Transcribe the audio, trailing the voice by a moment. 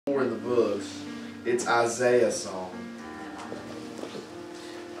in the books. It's Isaiah's song.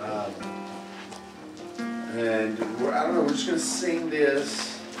 And I don't know, we're just going to sing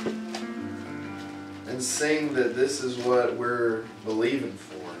this and sing that this is what we're believing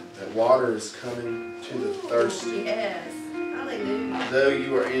for, that water is coming to the thirsty. Yes. Hallelujah. Though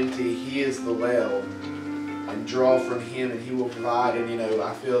you are empty, He is the well, and draw from Him and He will provide. And you know,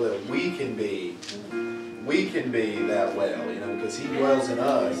 I feel that we can be that well, you know, because He dwells in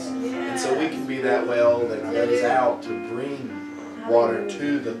us. And so we can be that well that goes out to bring water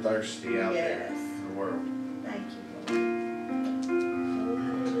to the thirsty out there in the world. Thank you, Lord.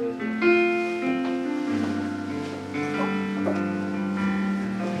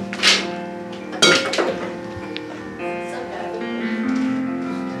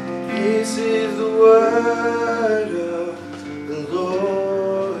 This is the word of the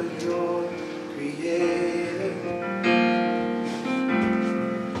Lord, your Creator.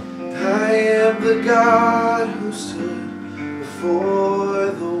 I am the God who stood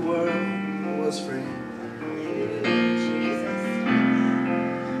before the world was framed.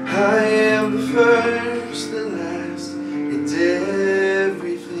 I am the first, the last, and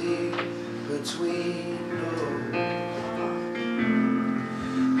everything between.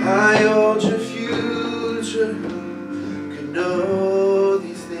 I hold your future. Who could know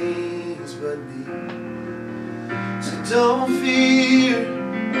these things but me? So don't fear.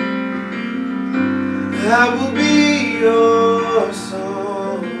 I will be your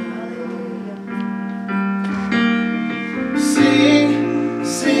song. Sing,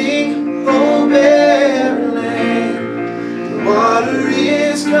 sing, oh barren land. The water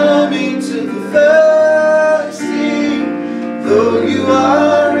is coming to the thirsty. Though you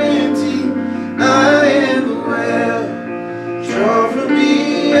are empty, I am the well. Draw from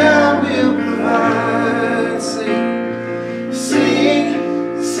me, I will provide. Sing,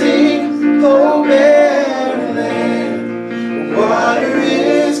 sing, sing, oh barren land. Water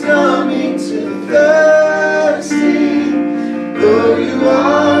is coming to the thirsty. Though you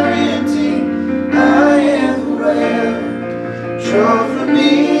are empty, I am the well. Draw from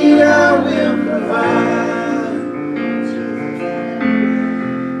me, I will provide.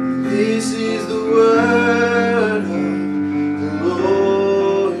 This is the word of the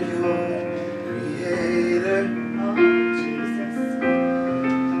Lord, your Creator. Oh, Jesus.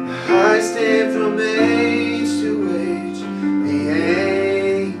 I stand from age to age, the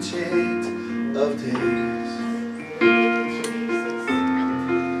Ancient of Days.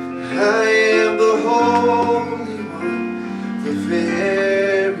 I am the Holy One, the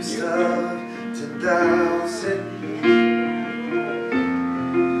fairest of 10,000.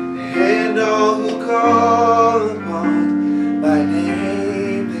 And all who call upon my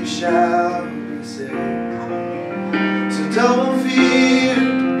name, they shall be saved. So don't fear,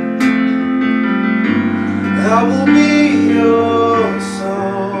 I will be your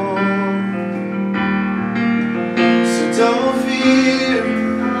song. So don't fear,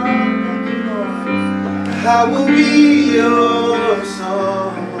 I will be your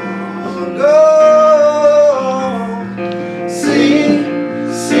song. Go, sing,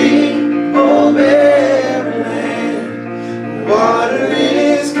 sing, oh barren land. Water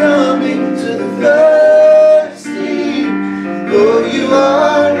is coming to the thirsty. Though you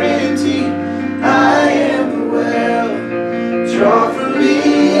are empty, I am the well. Draw from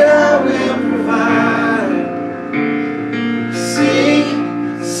me, I will provide. Sing,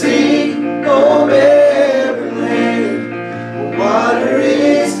 sing, oh barren land. Water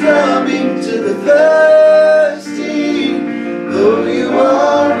is coming to the thirsty. Though you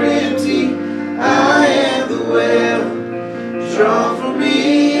are empty, I am the well. Draw from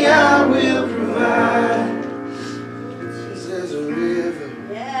me, I will provide. There's a river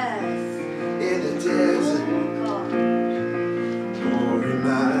in the desert, pouring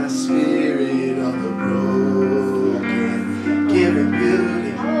my spirit on the broken, giving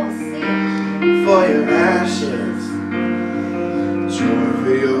beauty for your ashes, joy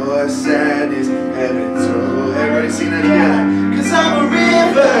for your sadness, heaven's oh. Everybody sing that together. 'Cause I'm a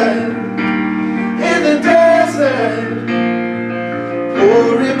river in the desert,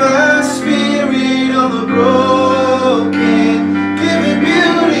 pouring my spirit on the broken, giving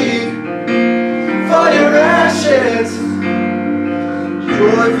beauty for your ashes,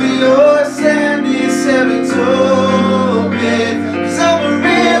 joy for your sadness, heaven's open. 'Cause I'm a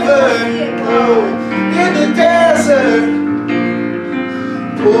river, oh, in the desert,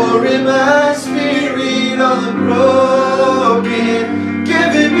 pouring my spirit on the broken,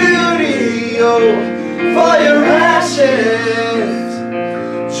 giving beauty, oh, for your ashes,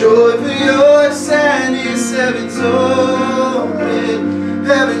 joy for your sadness, heaven's open.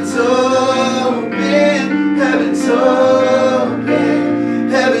 Heaven's open, heaven's open,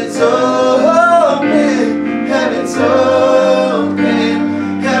 heaven's open, heaven's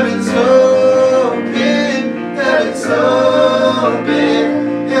open, heaven's open, heaven's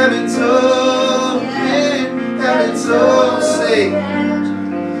open, heaven's open, heaven's open.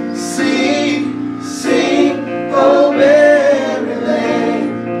 Sing, sing, oh barren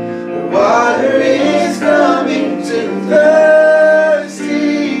land, water is coming to the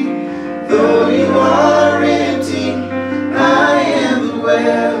thirsty. Though you are empty, I am the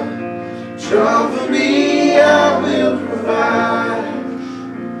well. Draw for me, I will provide.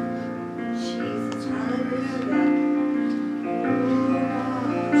 Jesus, hallelujah.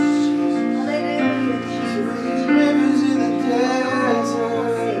 Hallelujah, Jesus. Rivers in the I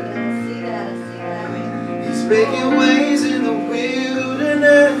desert. see that. He's making ways in the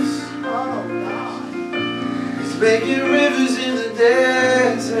wilderness. Oh, God. He's making rivers in the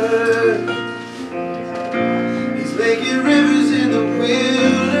desert. He's making rivers in the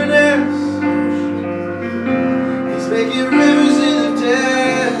wilderness. He's making rivers in the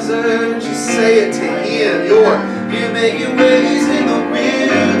desert. Just say it to him. You're making ways in the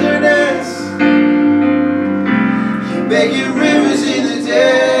wilderness. You're making rivers in the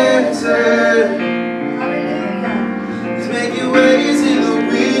desert. Hallelujah. He's making ways in the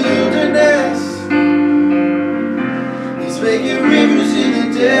wilderness. He's making rivers in the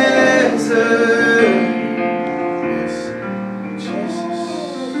desert. Yes,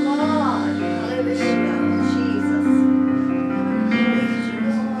 Jesus. God. Hallelujah, Jesus.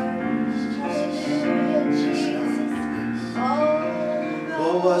 Hallelujah, Jesus. Oh, God.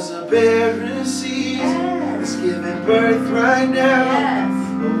 What was a barren season is giving birth right now. Yes.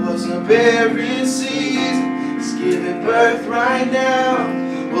 What was a barren season is giving birth right now.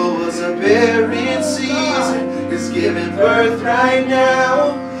 What was a barren season is giving birth right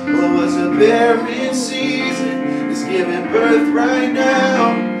now. What was a barren season is giving birth right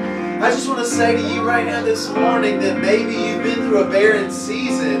now. I just want to say to you right now this morning that maybe you've been through a barren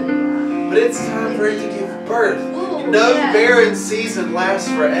season, but it's time for it to give birth. No barren season lasts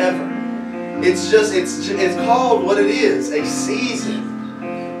forever. It's called what it is, a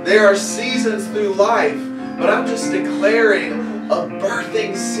season. There are seasons through life, but I'm just declaring a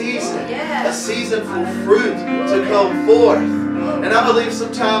birthing season, a season for fruit to come forth. And I believe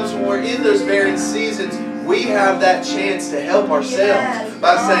sometimes when we're in those barren seasons, we have that chance to help ourselves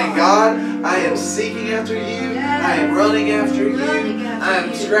by saying, God, I am seeking after you. I am running after you. I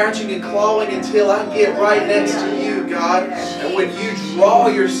am scratching and clawing until I get right next to you, God. And when you draw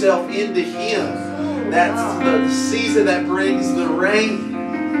yourself into him, that's the season that brings the rain.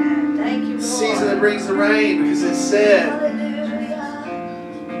 Thank you, The Lord. season that brings the rain, because it said,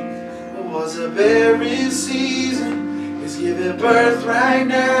 Hallelujah. it was a barren season, it's giving birth right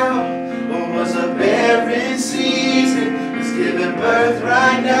now. What was a barren season, it's giving birth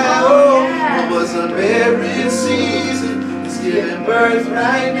right now. What was a barren season, it's giving birth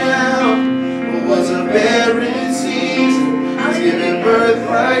right now. What was a barren season, it's giving birth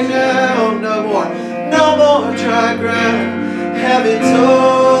right now. No more dry ground. Heaven's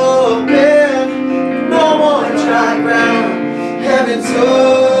open. No more dry ground. Heaven's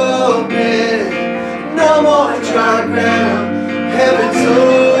open. No more dry ground. Heaven's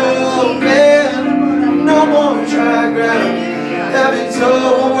open. No more dry ground. Heaven's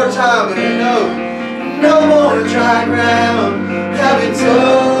open. One more time, and no more dry ground. Heaven's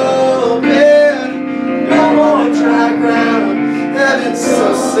open. No more dry ground. Heaven's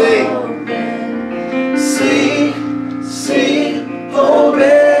so sing, oh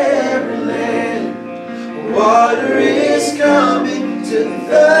barren land. Water is coming to the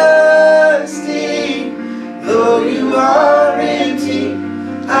thirsty. Though you are empty,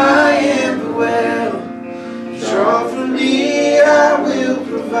 I am the well. Draw from me, I will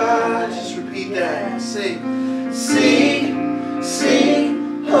provide. Just repeat that. Sing,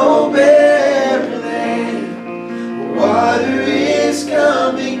 oh barren land. Water is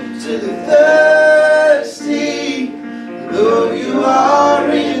coming to the thirsty. Though you are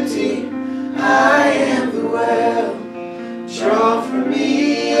empty, I am the well. Draw from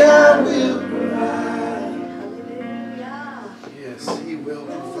me, I will provide. Hallelujah. Yes, he will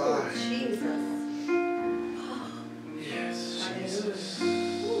provide. Jesus. Yes, Jesus.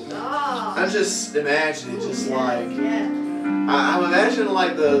 God. I'm just imagining, just like, Yes. I'm imagining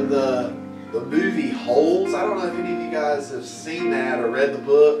like the movie Holes. I don't know if any of you guys have seen that or read the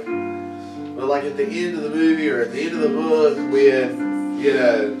book, but like at the end of the movie or at the end of the book when, you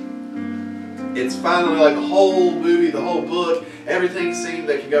know, it's finally like the whole movie, the whole book, everything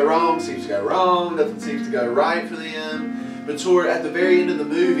that can go wrong seems to go wrong, nothing seems to go right for them. But toward at the very end of the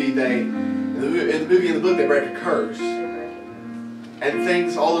movie, in the book, they break a curse. And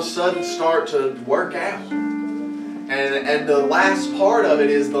things all of a sudden start to work out. And the last part of it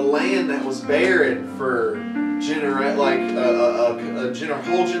is the land that was barren for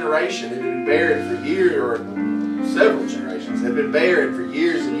whole generation. It had been barren for years, or several generations. It had been barren for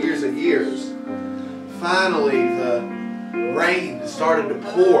years and years and years. Finally, the rain started to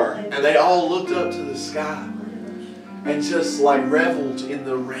pour, and they all looked up to the sky and just like reveled in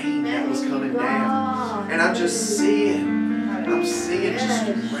the rain that was coming down. And I'm seeing just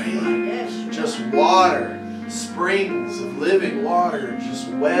rain, just water, springs of living water, just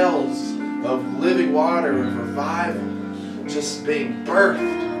wells of living water, of revival, just being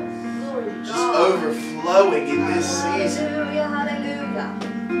birthed, just overflowing in this season. Hallelujah, hallelujah.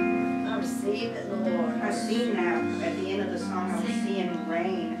 I receive it, Lord. I seen that at the end of the song. I was seeing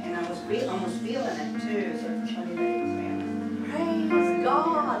rain, and I was almost feeling it too. So it's funny that it's Praise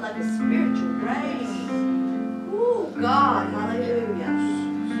God, like a spiritual rain. Oh, God, hallelujah.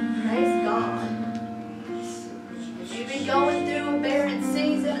 Praise God. If you've been going through a barren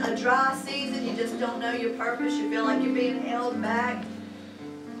season, a dry season, you just don't know your purpose, you feel like you're being held back,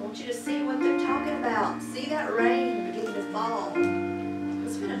 I want you to see what they're talking about. See that rain beginning to fall.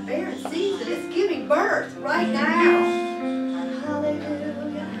 It's been a barren season. It's giving birth right now.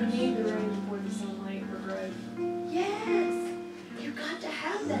 Hallelujah. You need the rain before the sunlight for growth. Yes. You've got to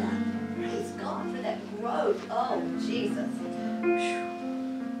have that. Praise God for that growth. Oh, Jesus.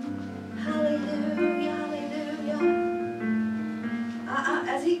 Hallelujah, hallelujah.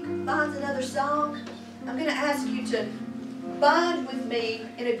 As he finds another song, I'm going to ask you to bind with me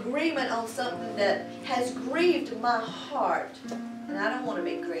in agreement on something that has grieved my heart. And I don't want to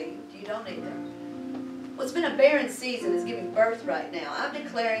be grieved. You don't either. What's been a barren season is giving birth right now. I'm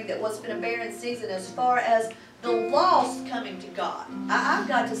declaring that what's been a barren season as far as the lost coming to God. I've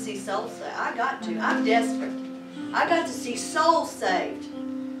got to see souls saved. I got to. I'm desperate. I got to see souls saved.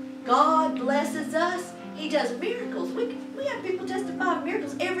 God blesses us. He does miracles. We have people testify of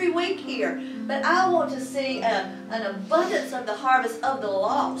miracles every week here. But I want to see an abundance of the harvest of the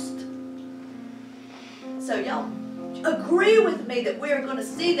lost. So y'all agree with me that we're going to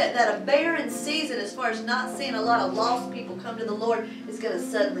see that a barren season, as far as not seeing a lot of lost people come to the Lord, is going to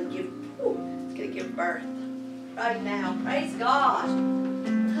suddenly give birth right now. Praise God.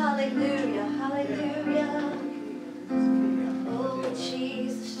 Hallelujah. Hallelujah. Oh,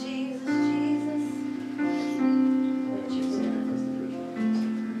 Jesus, Jesus, Jesus.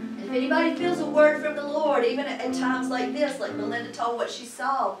 If anybody feels a word from the Lord, even at times like this, like Melinda told what she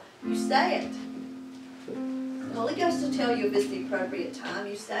saw, you say it. The Holy Ghost will tell you if it's the appropriate time,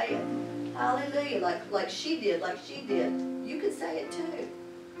 you say it. Hallelujah, like she did. You can say it too.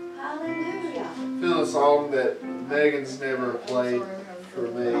 Hallelujah. Feeling a song that Megan's never played for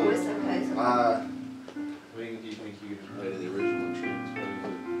me. Oh, it's okay. We can just play the original tunes.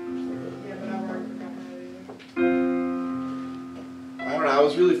 Yeah, but I've already forgotten I don't know, I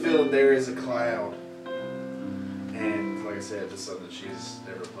was really feeling There Is a Cloud. And like I said, it's something that she's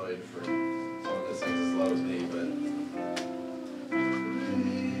never played for someone that sings as low as me, but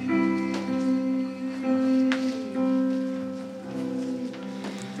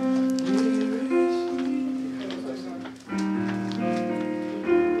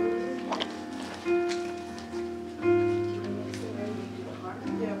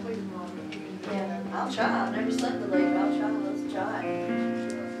I'll try. I've never slept the late. I'll try. Let's try.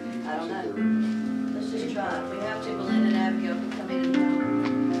 I don't know. Let's just try. If we have to, Belinda and Abigail can come in and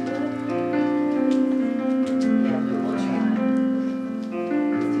yeah, we'll try.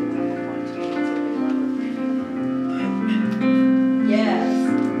 Yes.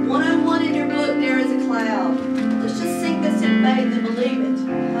 101 in your book, There Is a Cloud. Let's just sing this in faith and believe it.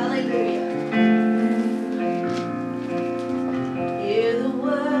 Hallelujah. Hear the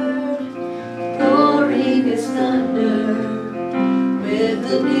word roaring as thunder, with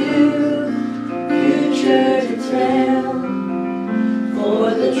the new future to tell.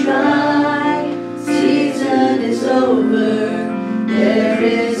 For the dry season is over, there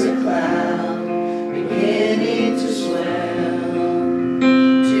is a cloud beginning to swell.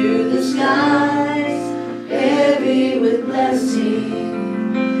 To the skies, heavy with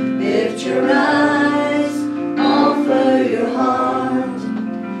blessing, lift your eyes, offer your heart.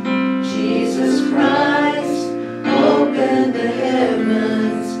 Jesus Christ, open the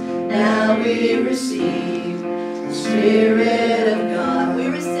heavens, now we receive the Spirit of God. We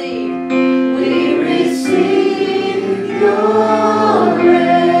receive your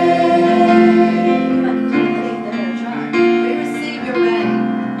rain.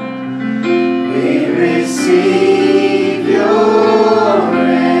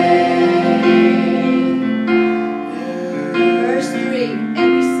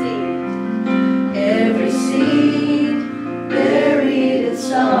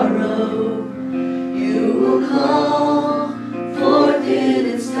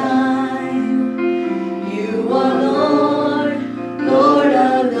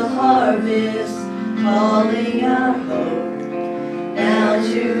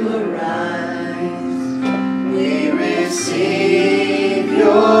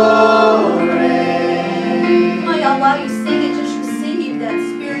 rain. Come on, y'all, while you sing it, just receive that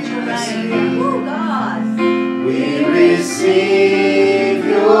spiritual rain. Oh, God. We receive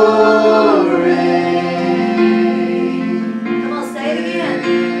your rain. Come on, say it again.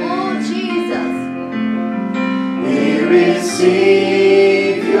 Oh, Jesus. We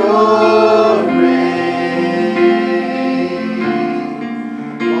receive your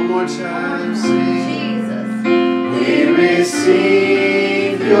rain. One more time, sing. Jesus. We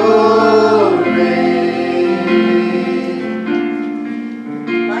receive your rain.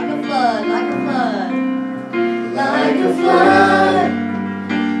 Like a flood, like a flood. Like a flood,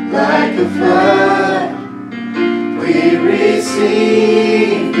 like a flood. We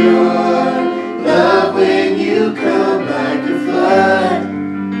receive your love when you come like a flood,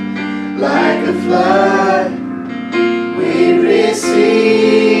 like a flood. We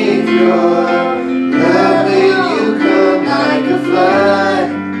receive your love when you come like a flood,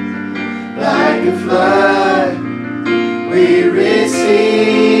 like a flood. We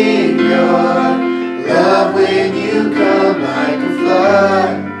receive your love when you come like a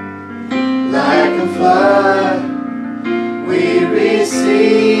flood, like a flood. We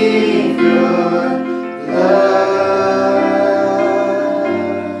receive your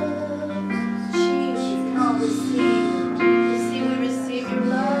love. Jesus, come on, receive. Receive, we receive your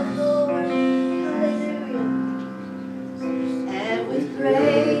love, Lord. Hallelujah. And with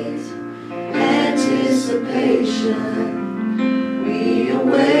great anticipation, we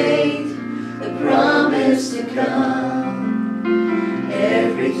await the promise to come.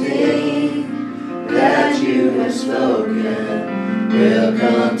 Everything that you have spoken will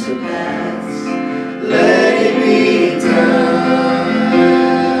come to pass. Let it be done.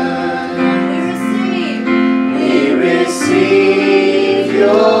 We receive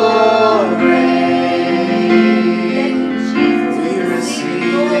your rain. We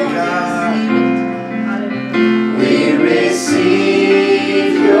receive it, God. We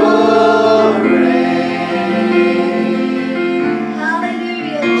receive your rain.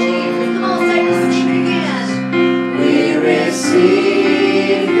 Hallelujah, Jesus. Come on, say receive it again. We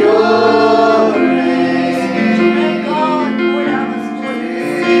receive your rain. God, Lord, I was Lord,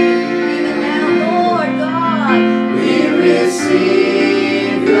 even now, Lord God. We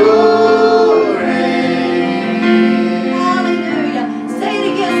receive your rain. Hallelujah. Say it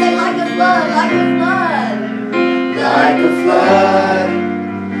again. Say like a flood, like a flood. Like a flood,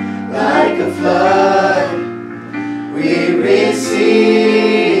 like a flood. We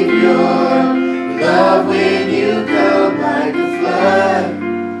receive your love when you come like a flood,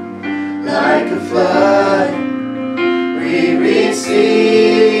 like a flood. We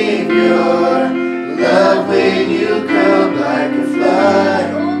receive your love when you come like a flood,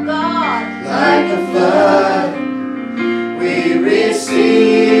 Oh God. like a flood. We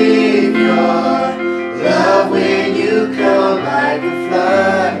receive your love when you come like a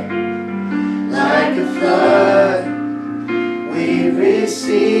flood, like a flood. We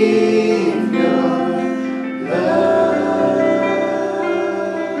receive your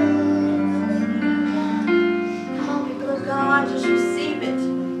love. Come on, people of God, just receive it.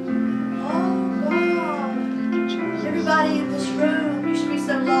 Oh God. Everybody in this room, you should be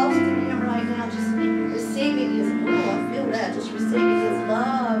so lost in Him right now, just receiving His love. I feel that, just receiving His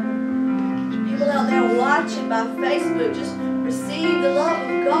love. People out there watching by Facebook, just receive the love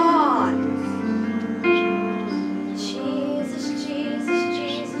of God. Jesus, Jesus,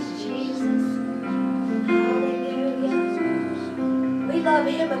 Jesus, Jesus. Hallelujah. We love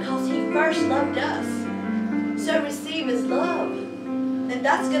Him because He first loved us. So receive His love. And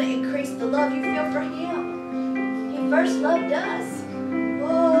that's going to increase the love you feel for Him. He first loved us.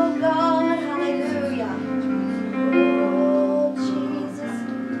 Oh God, hallelujah. Oh Jesus,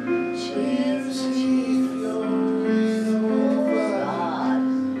 Jesus, Jesus. Oh God.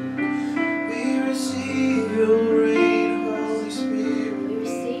 We receive your rain, Holy Spirit. We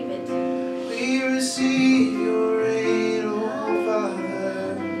receive it. We receive your rain, oh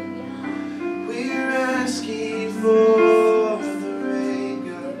Father. We're asking for the rain, We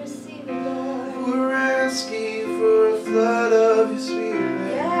God. receive it, Lord. We're asking for a flood of your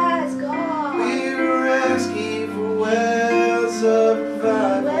Spirit. Yes, God. We're asking for wells of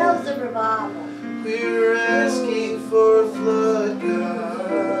revival. Wells of revival. We're asking for a flood, Oh, I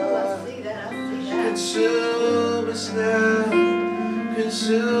God. see that. I see that. Consume us now.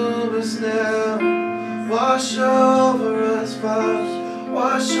 Consume us now. Wash over us, Father.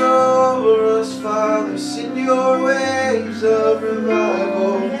 Wash over us, Father. Send your waves of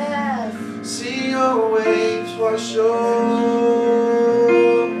revival. Yes. See your waves wash over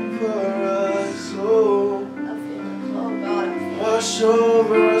us. Oh, I feel it. Oh God, I feel it. wash over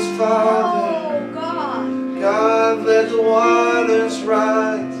over us, Father. Oh, God. God, let the waters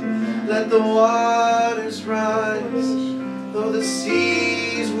rise. Let the waters rise. Though the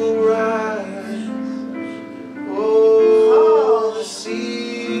seas will rise. Oh, the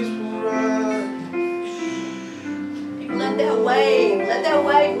seas will rise. Let that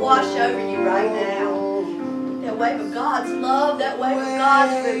wave wash over you right now. That wave of God's love, that wave of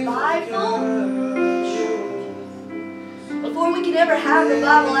God's revival. Before we can ever have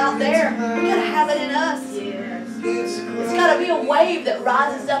revival out there, we gotta have it in us. It's gotta be a wave that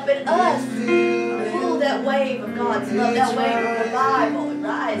rises up in us. Oh, that wave of God's love, that wave of revival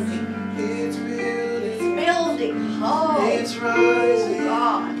rising. It's building. Oh, it's rising.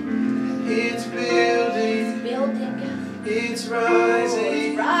 God. It's building. It's building. It's Oh, rising.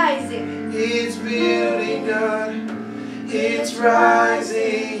 it's rising. It's building, God. It's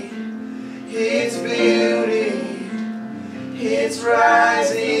rising. It's building. It's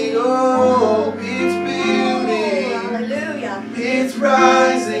rising. Oh, it's building. Hallelujah. It's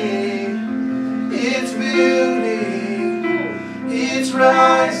rising. It's building. It's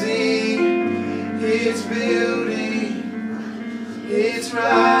rising. It's building. It's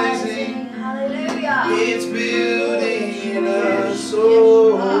rising. Hallelujah. It's building in us.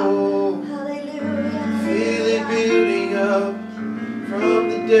 Oh, hallelujah. feel it building up from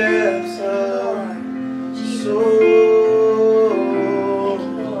the depths of soul.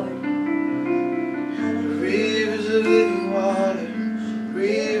 Rivers of living water.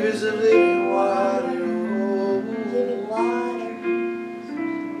 Rivers of living water. Living water.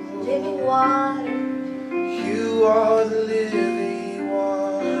 Living water. You are the living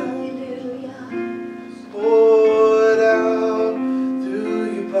water. Hallelujah. Poured out through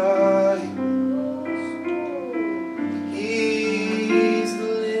your body. He's the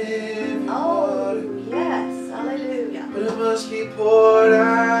living water. Oh, yes. Hallelujah. But it must be poured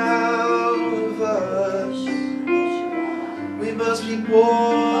out of us. We must be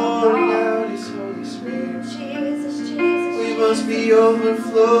pouring out His Holy Spirit. Jesus, Jesus. We must be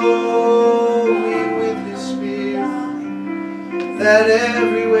overflowing with His Spirit. That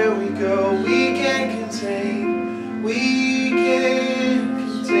everywhere we go, we can contain. We can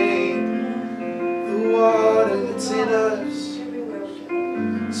contain the water that's in us.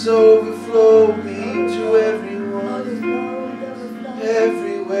 It's overflowing to everyone,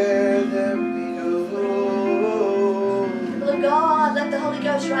 everywhere that we go. People of God, let the Holy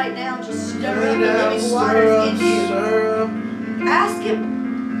Ghost right now just stir up Right the now, living stir waters up, in you. stir up. Ask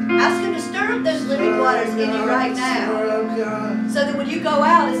Him to stir up those living waters in you right now. Stir up, God. So that when you go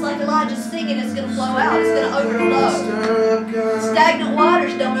out, it's like Elijah's singing, it's going to flow out, it's going to overflow. Stir up, God. Stagnant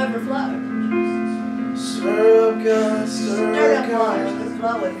waters don't overflow. Stir up, God. Stir up waters, they're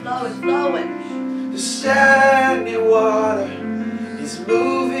flowing, flowing, flowing. The stagnant water is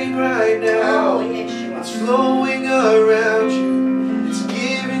moving right now. Oh, yes, you It's are. flowing around you. It's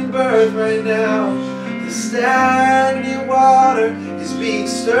giving birth right now. The stagnant water is being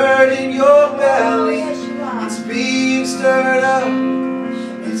stirred in your Oh, belly. yes, you are. It's being stirred up.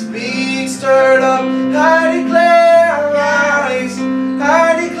 It's being stirred up. I declare, rise.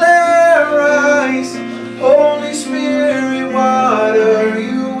 I declare, rise. Holy Spirit, water,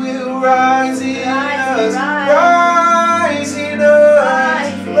 you will rise in us. Rise in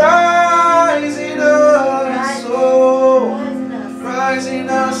us. Rise in us. Oh, rise in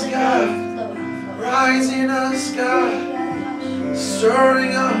us, God. Rise in us, God.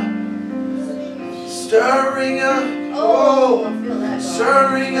 Stirring up. Stirring up. Oh, I feel that.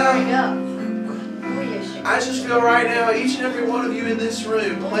 Stirring up. Stirring up. Oh, yes, you I just feel right now, each and every one of you in this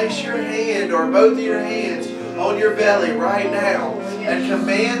room, place your hand or both of your hands on your belly right now and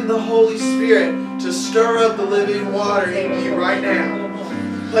command the Holy Spirit to stir up the living water in you right now.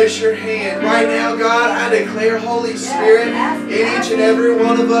 Place your hand right now, God. I declare, Holy Spirit, in each and every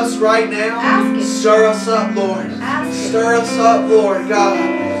one of us right now. Stir us up, Lord. Stir us up, Lord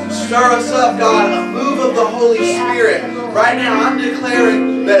God. Stir us up, God. A move of the Holy Spirit. Right now, I'm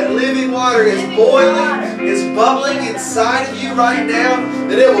declaring that living water is boiling, is bubbling inside of you right now,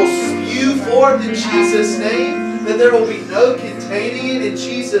 that it will spew forth in Jesus' name, that there will be no containing it in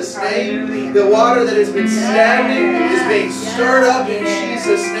Jesus' name. The water that has been stagnant is being stirred up in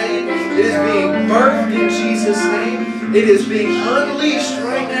Jesus' name. It is being birthed in Jesus' name. It is being unleashed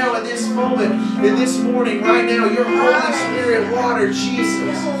right now in this moment, in this morning, right now. Your Holy Spirit water,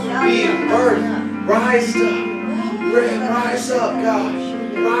 Jesus, being birthed. Rise up. Rise up, God.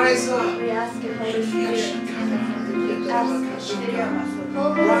 Rise up. We ask Him, Holy Spirit.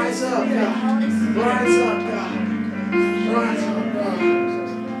 Rise up, God. Rise up, God. Rise up, God.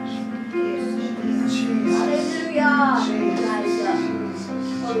 Jesus. Hallelujah. Rise up.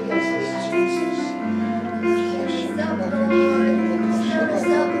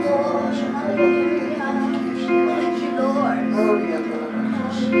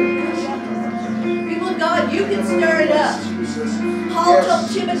 Lord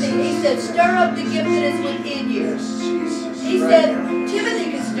told Timothy, He said, stir up the gift that is within you. He said,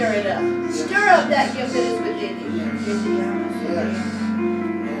 Timothy can stir it up. Stir up that gift that is within you.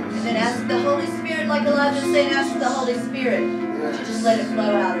 And then ask the Holy Spirit, like Elijah said, ask the Holy Spirit to just let it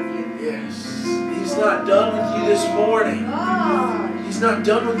flow out of you. Yes. He's not done with you this morning. He's not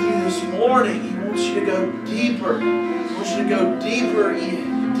done with you this morning. He wants you to go deeper. He wants you to go deeper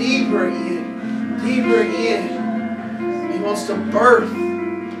in, deeper in, deeper in. He wants to birth.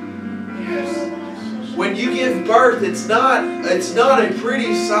 Yes. When you give birth, it's not a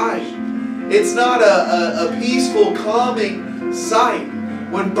pretty sight. It's not a peaceful, calming sight.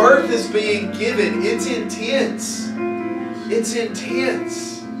 When birth is being given, it's intense. It's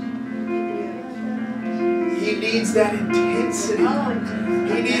intense. He needs that intensity.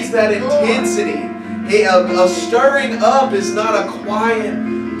 He needs that intensity. A stirring up is not a quiet,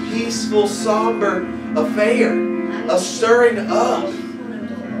 peaceful, somber affair. A stirring up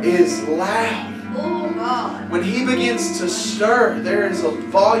is loud. When He begins to stir, there is a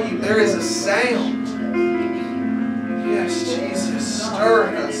volume, there is a sound. Yes, Jesus,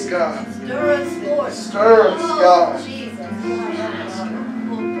 stir us, God. Stir us, Lord. Stir us, God.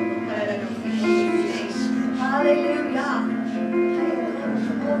 Hallelujah.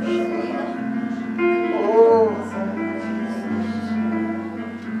 Oh.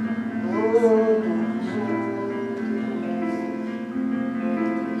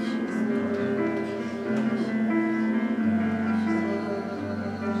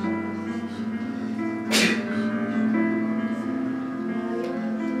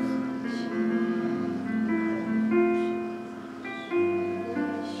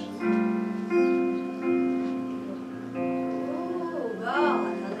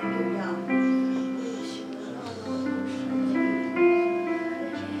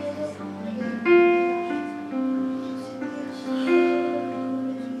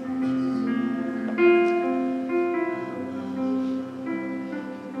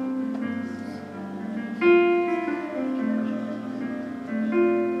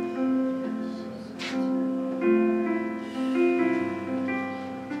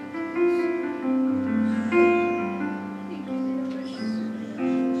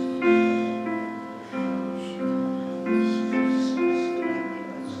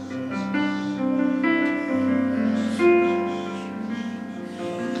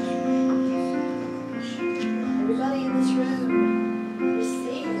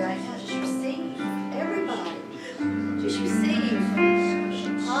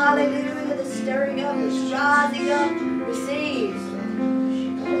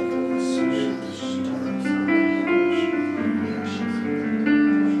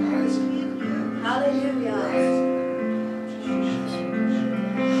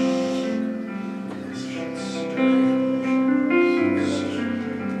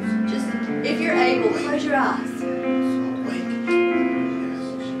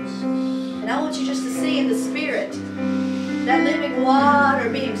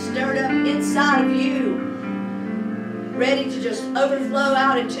 Overflow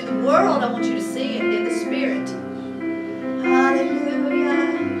out into the world. I want you to see it in the Spirit.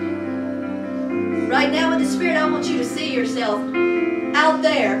 Hallelujah. Right now in the Spirit, I want you to see yourself out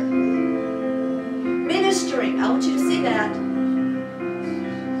there ministering. I want you to see that.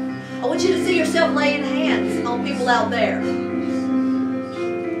 I want you to see yourself laying hands on people out there.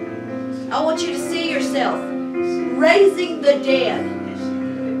 I want you to see yourself raising the dead.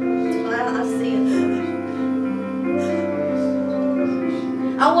 I see it.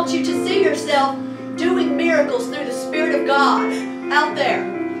 I want you to see yourself doing miracles through the Spirit of God out there.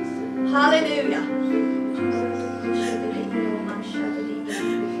 Hallelujah.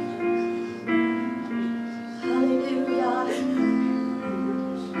 Hallelujah.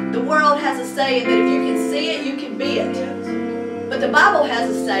 The world has a saying that if you can see it, you can be it. But the Bible has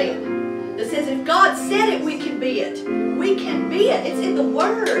a saying that says if God said it, we can be it. We can be it. It's in the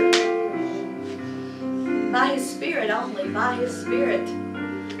Word. By His Spirit only. By His Spirit.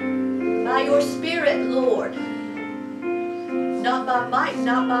 By your Spirit, Lord. Not by might,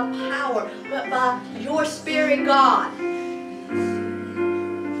 not by power, but by your Spirit, God.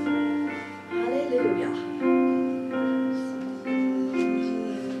 Hallelujah.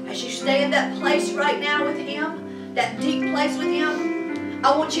 As you stay in that place right now with Him, that deep place with Him,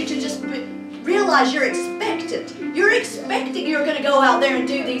 I want you to just realize you're expectant. You're expecting you're going to go out there and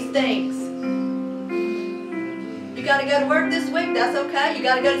do these things. You got to go to work this week, that's okay. You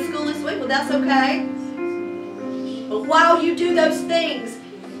got to go to school this week, well, that's okay. But while you do those things,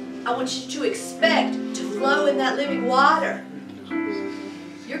 I want you to expect to flow in that living water.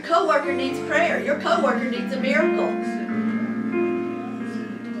 Your coworker needs prayer. Your coworker needs a miracle.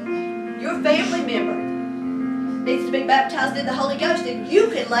 family member needs to be baptized in the Holy Ghost, and you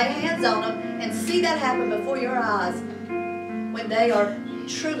can lay hands on them and see that happen before your eyes when they are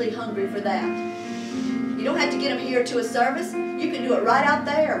truly hungry for that. You don't have to get them here to a service. You can do it right out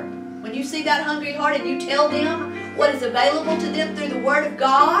there. When you see that hungry heart and you tell them what is available to them through the Word of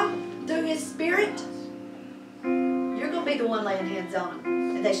God, through His Spirit, you're going to be the one laying hands on them.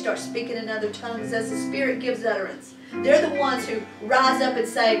 And they start speaking in other tongues as the Spirit gives utterance. They're the ones who rise up and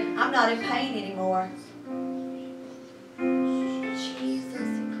say, I'm not in pain anymore.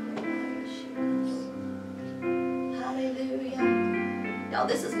 Hallelujah. Y'all,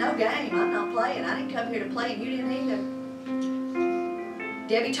 this is no game. I'm not playing. I didn't come here to play, and you didn't either.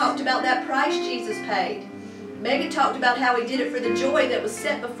 Debbie talked about that price Jesus paid. Megan talked about how He did it for the joy that was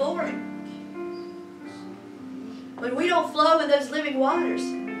set before Him. When we don't flow in those living waters,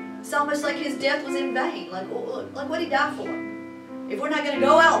 it's almost like His death was in vain. Like what He died for. If we're not going to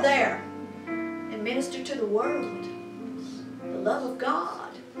go out there and minister to the world, the love of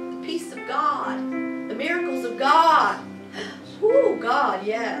God, the peace of God, the miracles of God. Oh, God,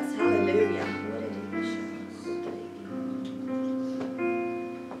 yes. Hallelujah.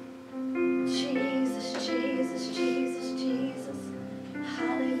 Jesus, Jesus, Jesus, Jesus.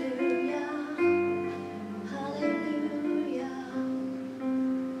 Hallelujah. Hallelujah.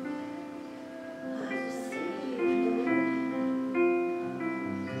 I receive,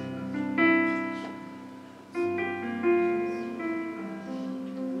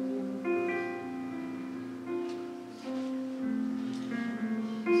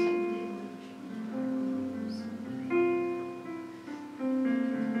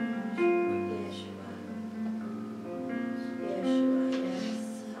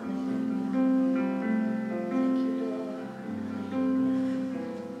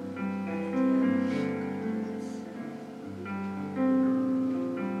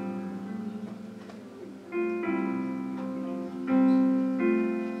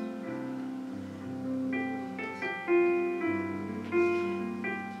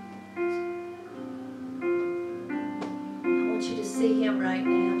 see Him right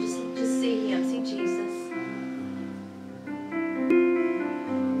now. Just see Him. See Jesus.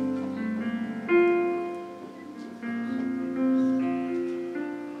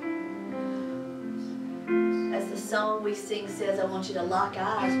 As the song we sing says, I want you to lock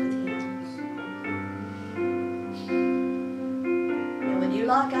eyes with Him. And when you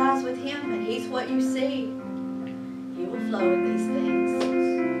lock eyes with Him and He's what you see, you will flow in these things.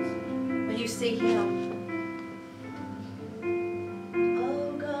 When you see Him,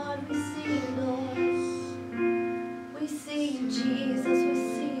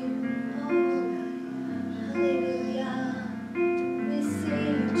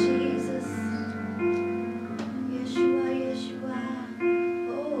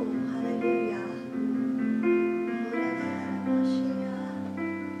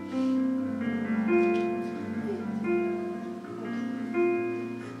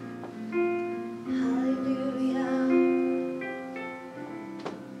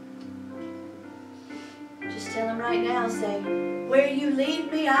 say, where you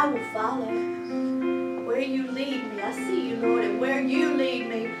lead me, I will follow. Where you lead me, I see you, Lord, and where you lead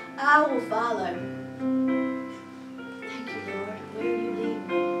me, I will follow. Thank you, Lord. Where you lead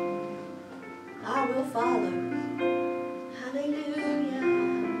me, I will follow. Hallelujah.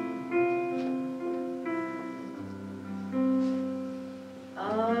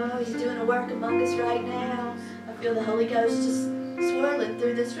 Oh, He's doing a work among us right now. I feel the Holy Ghost just swirling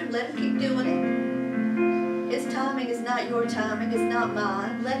through this room. Let Him keep doing it. His timing is not your timing, it's not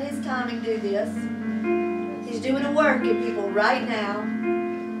mine. Let His timing do this. He's doing a work in people right now.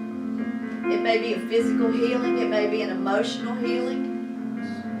 It may be a physical healing, it may be an emotional healing.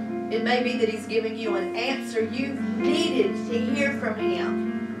 It may be that He's giving you an answer you've needed to hear from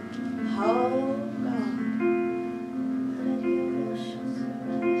Him. Oh,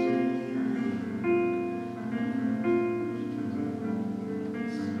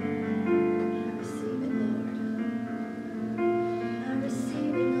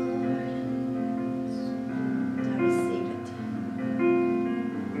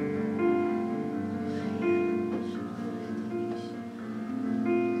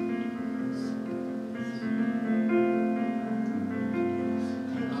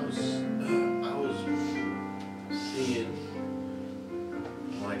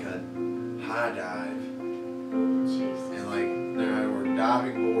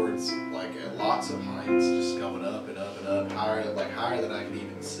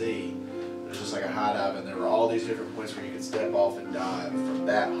 different points where you can step off and dive from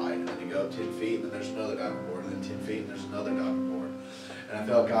that height, and then you go up 10 feet, and then there's another diving board, and then 10 feet, and there's another diving board. And I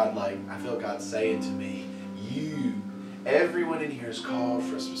felt God saying to me, everyone in here is called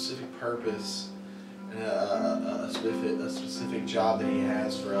for a specific purpose, and a specific job that He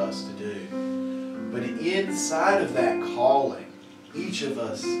has for us to do. But inside of that calling, each of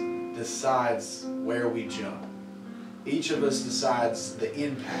us decides where we jump. Each of us decides the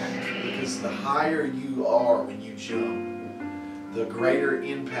impact, because the higher you are when you jump, the greater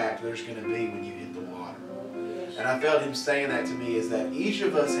impact there's going to be when you hit the water. And I felt Him saying that to me, is that each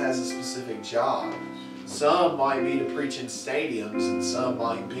of us has a specific job. Some might be to preach in stadiums, and some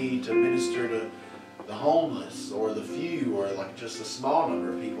might be to minister to the homeless or the few, or like just a small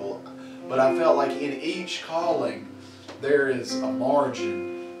number of people. But I felt like in each calling there is a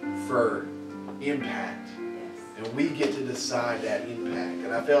margin for impact. And we get to decide that impact.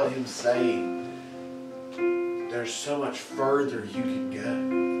 And I felt Him saying, there's so much further you can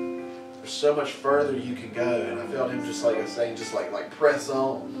go. There's so much further you can go. And I felt Him just like saying, just like press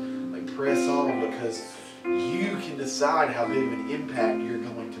on. Like press on, because you can decide how big of an impact you're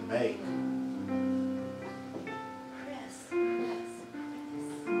going to make.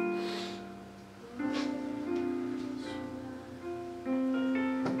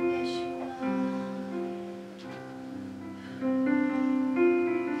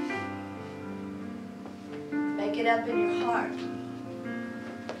 Up in your heart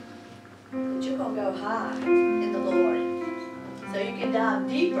that you're going to go high in the Lord, so you can dive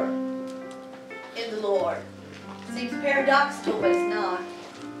deeper in the Lord. Seems paradoxical, but it's not.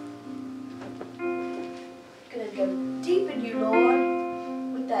 Going to go deep in you, Lord,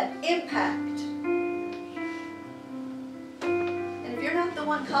 with that impact. And if you're not the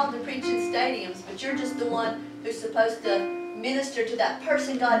one called to preach in stadiums, but you're just the one who's supposed to minister to that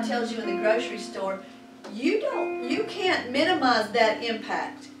person God tells you in the grocery store, you can't minimize that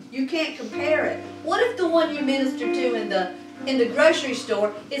impact. You can't compare it. What if the one you minister to in the grocery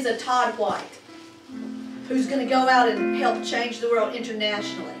store is a Todd White, who's going to go out and help change the world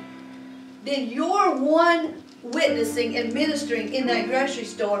internationally? Then your one witnessing and ministering in that grocery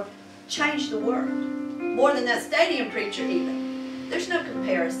store changed the world. More than that stadium preacher even. There's no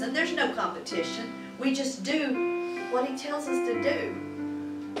comparison. There's no competition. We just do what He tells us to do.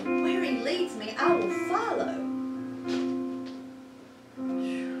 Where He leads me, I will follow.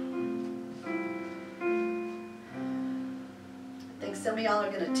 I think some of y'all are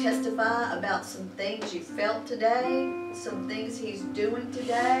going to testify about some things you felt today, some things He's doing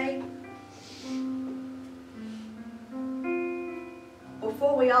today.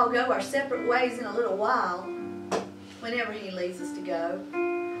 Before we all go our separate ways in a little while, whenever He leads us to go,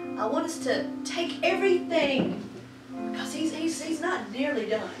 I want us to take everything, because he's not nearly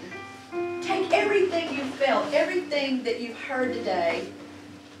done. Take everything you felt, everything that you've heard today,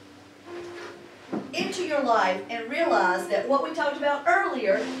 into your life, and realize that what we talked about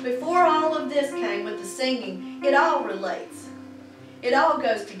earlier, before all of this came with the singing, it all relates. It all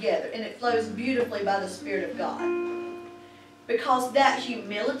goes together, and it flows beautifully by the Spirit of God. Because that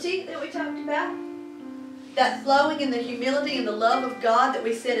humility that we talked about, that flowing in the humility and the love of God that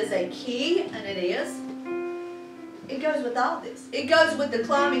we said is a key, and it is, it goes with all this. It goes with the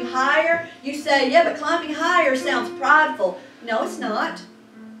climbing higher. You say, yeah, but climbing higher sounds prideful. No, it's not.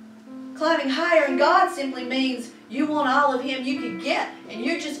 Climbing higher in God simply means you want all of Him you can get, and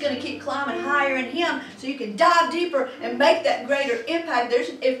you're just going to keep climbing higher in Him so you can dive deeper and make that greater impact.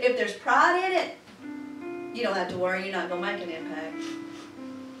 If there's pride in it, you don't have to worry. You're not going to make an impact.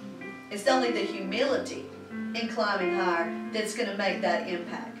 It's only the humility in climbing higher that's going to make that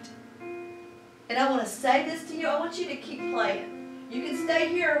impact. And I want to say this to you. I want you to keep playing. You can stay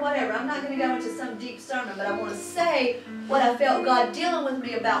here or whatever. I'm not going to go into some deep sermon, but I want to say what I felt God dealing with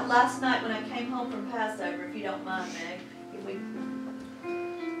me about last night when I came home from Passover, if you don't mind, Meg.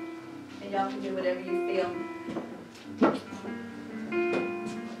 And y'all can do whatever you feel.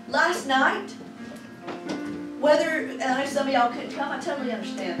 Last night, and I know some of y'all couldn't come, I totally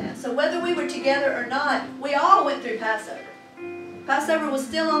understand that. So whether we were together or not, we all went through Passover. Passover was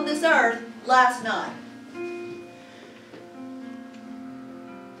still on this earth last night.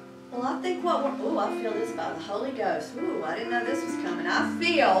 Well, I think I feel this by the Holy Ghost. I didn't know this was coming. I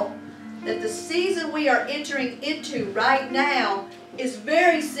feel that the season we are entering into right now is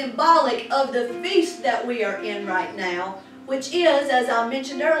very symbolic of the feast that we are in right now, which is, as I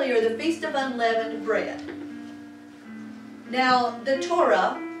mentioned earlier, the Feast of Unleavened Bread. Now, the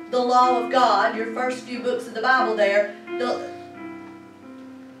Torah, the law of God, your first few books of the Bible there,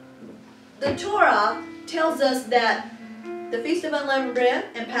 the Torah tells us that the Feast of Unleavened Bread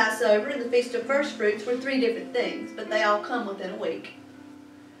and Passover and the Feast of First Fruits were three different things, but they all come within a week.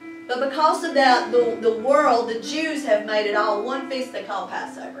 But because of that, the world, the Jews have made it all one feast they call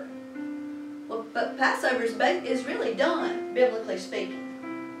Passover. Well, but Passover is really done, biblically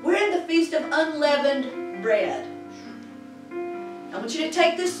speaking. We're in the Feast of Unleavened Bread. I want you to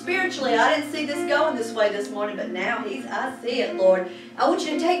take this spiritually. I didn't see this going this way this morning, but now I see it, Lord. I want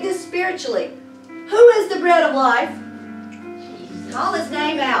you to take this spiritually. Who is the bread of life? Call his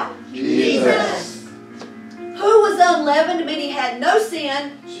name out. Jesus. Who was unleavened, meaning he had no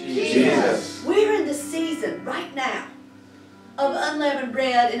sin? Jesus. We're in the season right now of unleavened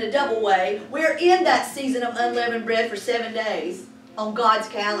bread in a double way. We're in that season of unleavened bread for 7 days on God's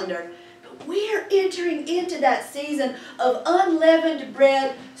calendar. But we're entering into that season of unleavened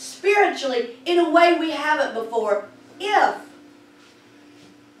bread spiritually in a way we haven't before, if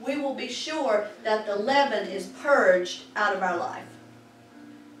we will be sure that the leaven is purged out of our life.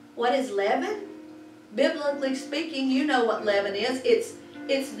 What is leaven? Biblically speaking, you know what leaven is.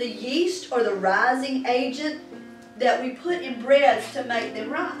 It's the yeast or the rising agent that we put in breads to make them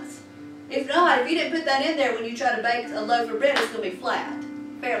rise. If not, if you didn't put that in there when you try to bake a loaf of bread, it's going to be flat,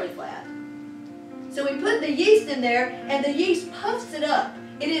 fairly flat. So we put the yeast in there, and the yeast puffs it up.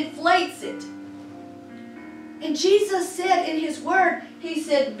 It inflates it. And Jesus said in His Word, He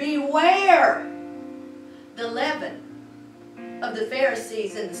said, beware the leaven of the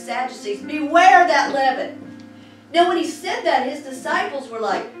Pharisees and the Sadducees. Beware that leaven. Now when He said that, His disciples were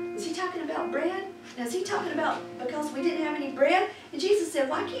like, is He talking about bread? Now is He talking about because we didn't have any bread? And Jesus said,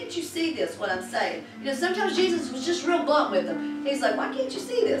 why can't you see this, what I'm saying? You know, sometimes Jesus was just real blunt with them. He's like, why can't you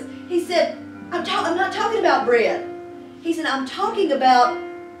see this? He said, I'm not talking about bread. He said, I'm talking about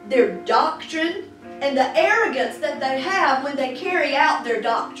their doctrine and the arrogance that they have when they carry out their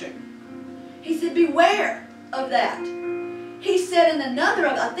doctrine. He said, beware of that. He said in another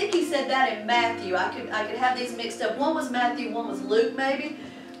of, I think he said that in Matthew. I could have these mixed up. One was Matthew, one was Luke maybe.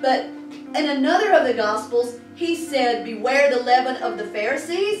 But in another of the Gospels, he said, beware the leaven of the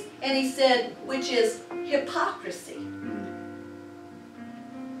Pharisees. And he said, which is hypocrisy.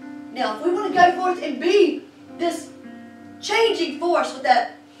 Now, if we want to go forth and be this changing force with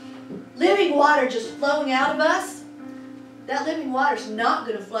that living water just flowing out of us, that living water is not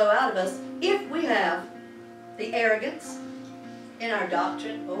going to flow out of us if we have the arrogance in our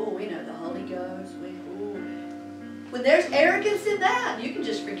doctrine. Oh, we know the Holy Ghost. When there's arrogance in that, you can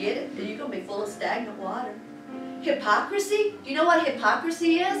just forget it. You're going to be full of stagnant water. Hypocrisy. Do you know what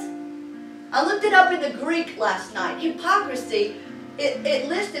hypocrisy is? I looked it up in the Greek last night. Hypocrisy, it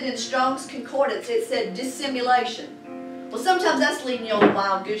listed in Strong's Concordance, it said dissimulation. Well, sometimes that's leading you on a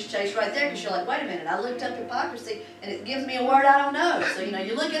wild goose chase right there because you're like, wait a minute, I looked up hypocrisy and it gives me a word I don't know. So, you know,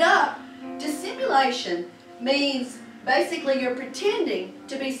 you look it up. Dissimulation means basically you're pretending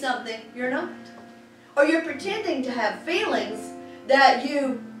to be something you're not. Or you're pretending to have feelings that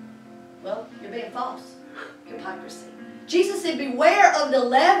you're being false. Hypocrisy. Jesus said, beware of the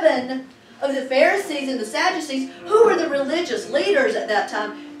leaven of the Pharisees and the Sadducees, who were the religious leaders at that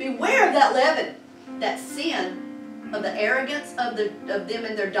time. Beware of that leaven, that sin of the arrogance of them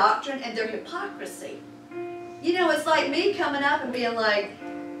and their doctrine and their hypocrisy. You know, it's like me coming up and being like,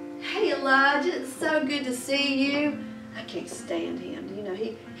 hey Elijah, it's so good to see you. I can't stand him. You know,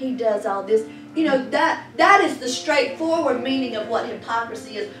 he does all this. You know, that is the straightforward meaning of what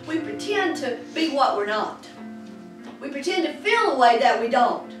hypocrisy is. We pretend to be what we're not. We pretend to feel a way that we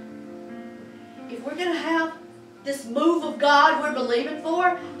don't. If we're going to have this move of God we're believing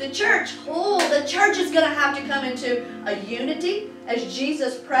for, the church is going to have to come into a unity. As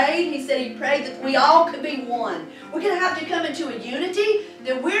Jesus prayed, He said He prayed that we all could be one. We're going to have to come into a unity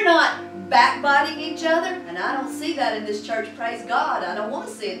that we're not backbiting each other. And I don't see that in this church, praise God. I don't want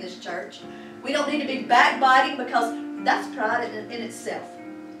to see it in this church. We don't need to be backbiting because that's pride in itself.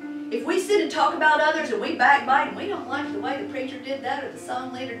 If we sit and talk about others and we backbite and we don't like the way the preacher did that or the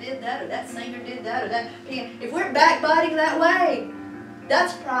song leader did that or that singer did that or that, if we're backbiting that way,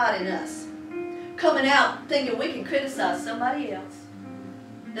 that's pride in us. Coming out thinking we can criticize somebody else.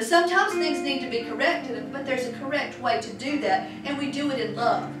 Now sometimes things need to be corrected, but there's a correct way to do that, and we do it in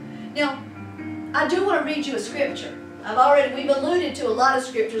love. Now, I do want to read you a scripture. We've alluded to a lot of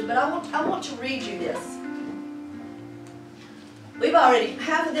scriptures, but I want to read you this. We've already,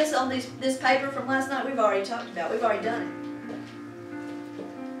 half of this on this paper from last night, we've already talked about. We've already done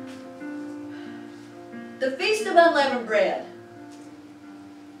it. The Feast of Unleavened Bread.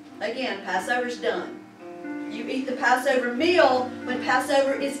 Again, Passover's done. You eat the Passover meal when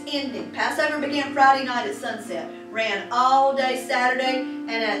Passover is ending. Passover began Friday night at sunset. Ran all day Saturday,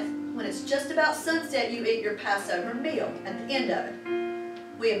 and when it's just about sunset, you eat your Passover meal at the end of it.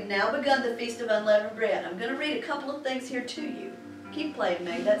 We have now begun the Feast of Unleavened Bread. I'm going to read a couple of things here to you. Keep playing,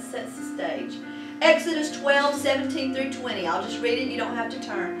 May. That sets the stage. Exodus 12, 17 through 20. I'll just read it. You don't have to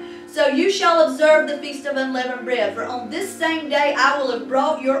turn. So you shall observe the Feast of Unleavened Bread, for on this same day I will have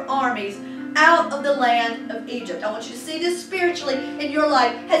brought your armies out of the land of Egypt. I want you to see this spiritually in your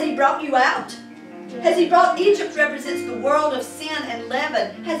life. Has He brought you out? Has He brought, Egypt represents the world of sin and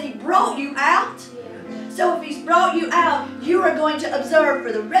leaven. Has He brought you out? So if He's brought you out, you are going to observe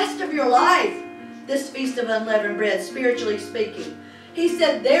for the rest of your life this Feast of Unleavened Bread, spiritually speaking. He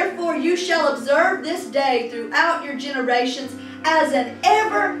said, therefore you shall observe this day throughout your generations as an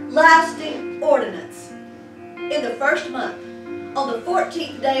everlasting ordinance. In the first month, on the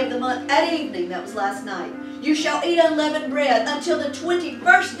 14th day of the month at evening, that was last night, you shall eat unleavened bread until the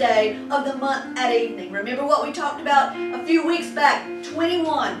 21st day of the month at evening. Remember what we talked about a few weeks back?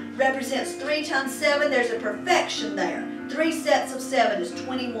 21 represents 3 times 7. There's a perfection there. 3 sets of 7 is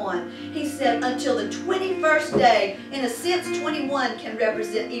 21. He said until the 21st day. In a sense, 21 can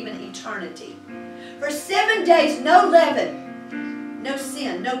represent even eternity. For 7 days, no leaven, no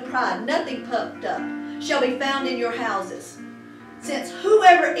sin, no pride, nothing puffed up shall be found in your houses. Since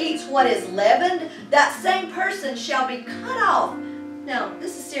whoever eats what is leavened, that same person shall be cut off. Now,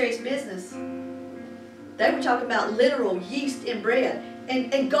 this is serious business. They were talking about literal yeast in bread.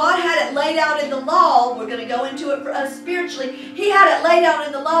 And God had it laid out in the law. We're going to go into it for us spiritually. He had it laid out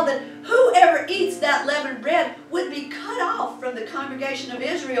in the law that whoever eats that leavened bread would be cut off from the congregation of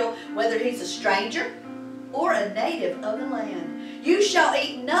Israel, whether he's a stranger or a native of the land. You shall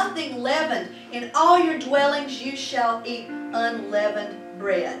eat nothing leavened. In all your dwellings you shall eat unleavened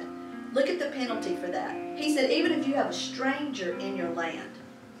bread. Look at the penalty for that. He said even if you have a stranger in your land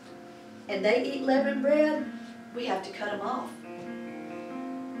and they eat leavened bread, we have to cut them off.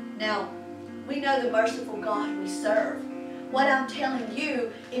 Now, we know the merciful God we serve. What I'm telling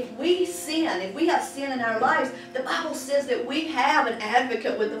you, if we sin, if we have sin in our lives, the Bible says that we have an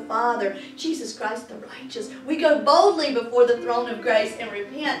advocate with the Father, Jesus Christ the righteous. We go boldly before the throne of grace and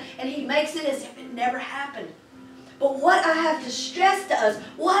repent, and He makes it as if it never happened. But what I have to stress to us,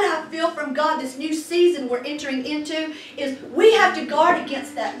 what I feel from God this new season we're entering into, is we have to guard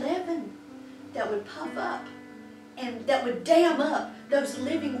against that leaven that would puff up and that would dam up those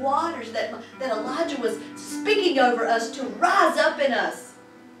living waters that Elijah was speaking over us to rise up in us.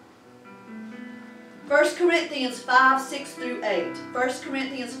 1 Corinthians 5, 6 through 8. 1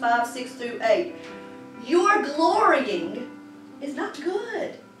 Corinthians 5, 6 through 8. Your glorying is not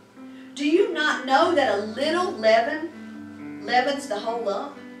good. Do you not know that a little leaven leavens the whole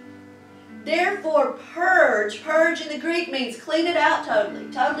lump? Therefore purge. Purge in the Greek means clean it out totally.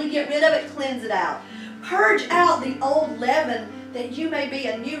 Totally get rid of it, cleanse it out. Purge out the old leaven that you may be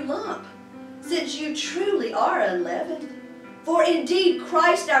a new lump, since you truly are unleavened. For indeed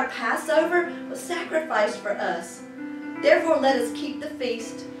Christ our Passover was sacrificed for us. Therefore let us keep the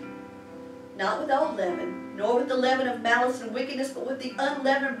feast, not with old leaven, nor with the leaven of malice and wickedness, but with the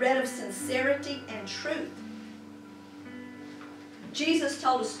unleavened bread of sincerity and truth. Jesus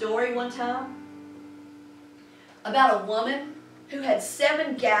told a story one time about a woman who had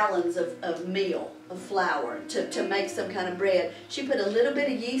 7 gallons of meal, of flour, to make some kind of bread. She put a little bit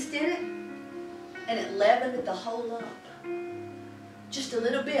of yeast in it, and it leavened the whole lump. Just a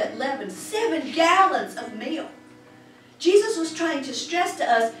little bit leavened 7 gallons of meal. Jesus was trying to stress to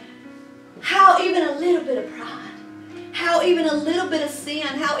us how even a little bit of pride, how even a little bit of sin,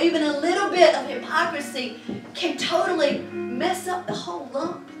 how even a little bit of hypocrisy can totally mess up the whole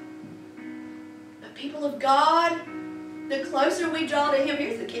lump. But people of God, the closer we draw to Him,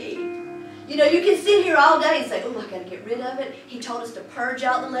 here's the key. You know, you can sit here all day and say, oh, I got to get rid of it. He told us to purge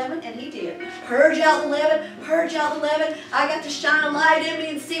out the leaven, and He did. Purge out the leaven, purge out the leaven. I got to shine a light in me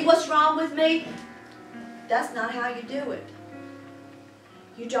and see what's wrong with me. That's not how you do it.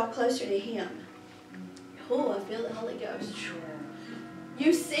 You draw closer to Him. Oh, I feel the Holy Ghost.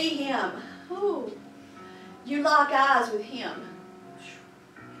 You see Him. Oh, you lock eyes with Him.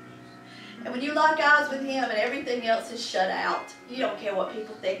 And when you lock eyes with Him and everything else is shut out, you don't care what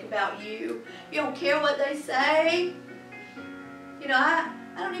people think about you. You don't care what they say. You know, I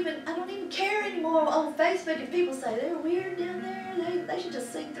don't even care anymore on Facebook if people say they're weird down there. They should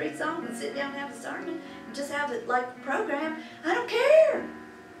just sing 3 songs and sit down and have a sermon and just have it like program. I don't care.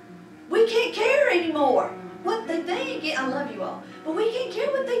 We can't care anymore what they think. I love you all, but we can't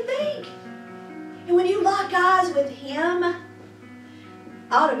care what they think. And when you lock eyes with Him,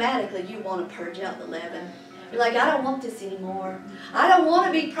 automatically you want to purge out the leaven. You're like, I don't want this anymore. I don't want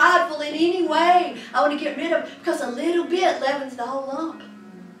to be prideful in any way. I want to get rid of it, because a little bit leavens the whole lump.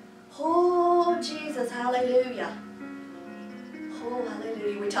 Oh, Jesus, hallelujah. Oh,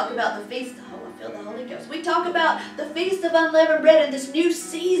 hallelujah. We talk about the feast. Oh, I feel the Holy Ghost. We talk about the Feast of Unleavened Bread and this new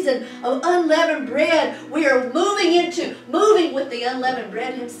season of unleavened bread. We are moving with the unleavened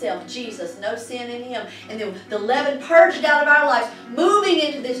bread himself, Jesus, no sin in him. And then the leaven purged out of our lives, moving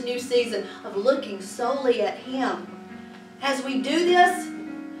into this new season of looking solely at him. As we do this,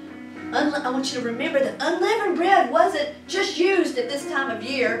 I want you to remember that unleavened bread wasn't just used at this time of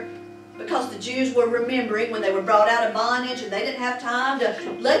year, because the Jews were remembering when they were brought out of bondage and they didn't have time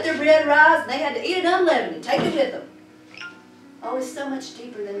to let their bread rise and they had to eat it unleavened and take it with them. Oh, it's so much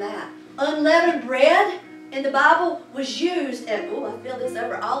deeper than that. Unleavened bread in the Bible was used, and oh, I feel this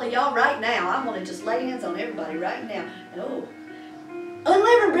over all of y'all right now. I want to just lay hands on everybody right now. Oh,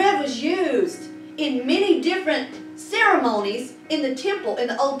 unleavened bread was used in many different ceremonies in the temple in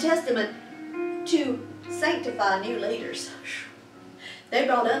the Old Testament to sanctify new leaders. They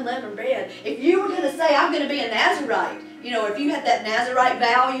brought unleavened bread. If you were going to say, I'm going to be a Nazarite, you know, if you had that Nazarite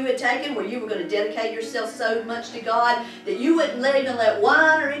vow you had taken where you were going to dedicate yourself so much to God that you wouldn't even let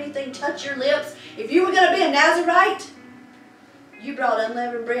wine or anything touch your lips. If you were going to be a Nazarite, you brought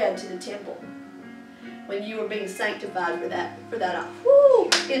unleavened bread to the temple when you were being sanctified for that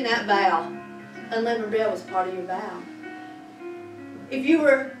in that vow. Unleavened bread was part of your vow. If you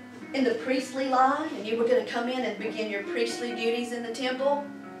were in the priestly line and you were going to come in and begin your priestly duties in the temple,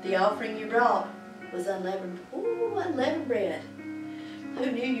 the offering you brought was unleavened bread.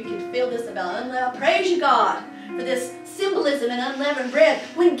 Who knew you could feel this about unleavened? Praise you, God, for this symbolism in unleavened bread.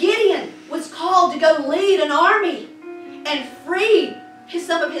 When Gideon was called to go lead an army and free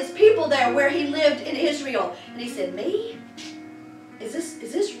some of his people there where he lived in Israel, and he said, me? Is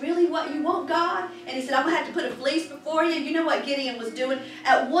this really what you want, God? And he said, I'm going to have to put a fleece before you. You know what Gideon was doing?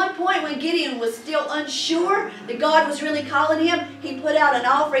 At one point when Gideon was still unsure that God was really calling him, he put out an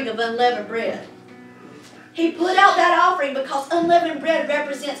offering of unleavened bread. He put out that offering because unleavened bread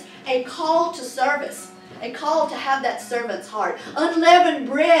represents a call to service, a call to have that servant's heart. Unleavened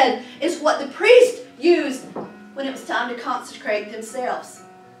bread is what the priest used when it was time to consecrate themselves.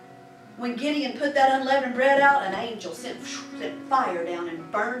 When Gideon put that unleavened bread out, an angel sent fire down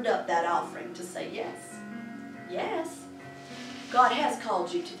and burned up that offering to say, yes, yes, God has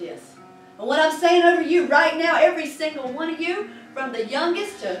called you to this. And what I'm saying over you right now, every single one of you, from the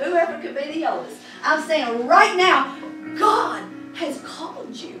youngest to whoever could be the oldest, I'm saying right now, God has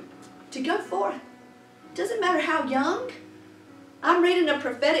called you to go forth. Doesn't matter how young. I'm reading a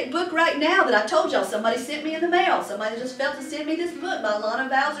prophetic book right now that I told y'all somebody sent me in the mail. Somebody just felt to send me this book by Lana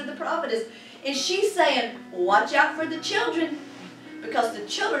Bowser, the prophetess. And she's saying, watch out for the children, because the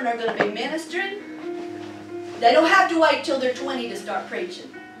children are going to be ministering. They don't have to wait till they're 20 to start preaching.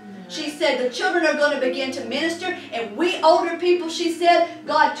 She said the children are going to begin to minister, and we older people, she said,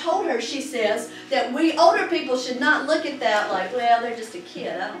 God told her, she says, that we older people should not look at that like, well, they're just a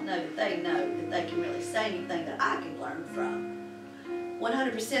kid. I don't know that they know that they can really say anything that I can learn from.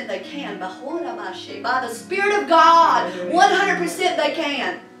 100% they can. By the Spirit of God, 100% they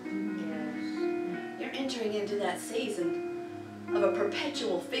can. You're entering into that season of a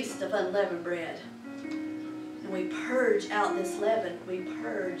perpetual feast of unleavened bread. And we purge out this leaven. We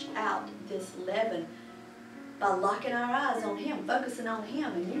purge out this leaven by locking our eyes on Him, focusing on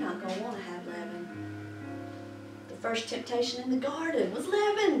Him, and you're not going to want to have leaven. The first temptation in the garden was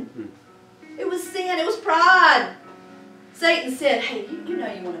leaven. It was sin. It was pride. Satan said, hey, you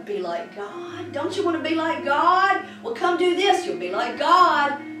know you want to be like God. Don't you want to be like God? Well, come do this. You'll be like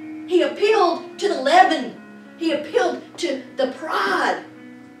God. He appealed to the leaven. He appealed to the pride.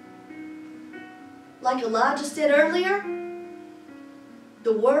 Like Elijah said earlier,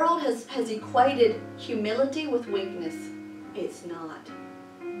 the world has equated humility with weakness. It's not.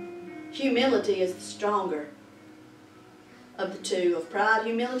 Humility is the stronger of the two. Of pride,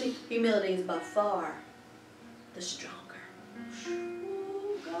 humility is by far the stronger.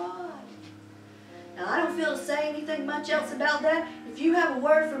 Oh, God. Now, I don't feel to say anything much else about that. If you have a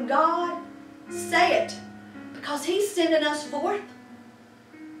word from God, say it. Because He's sending us forth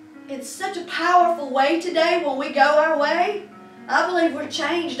in such a powerful way today when we go our way. I believe we're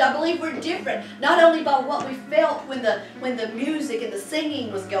changed. I believe we're different. Not only by what we felt when the music and the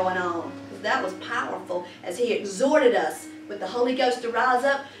singing was going on, because that was powerful as He exhorted us with the Holy Ghost to rise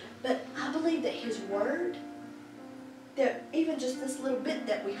up, but I believe that His Word, that even just this little bit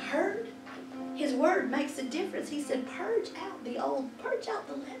that we heard, His Word makes a difference. He said, purge out the old, purge out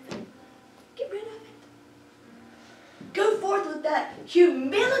the leaven. Get rid of it. Go forth with that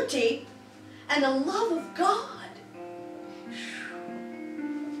humility and the love of God.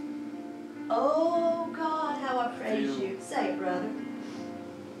 Oh, God, how I praise you. Say it, brother.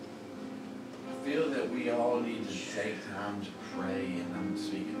 I feel that we all need to take time to pray, and I'm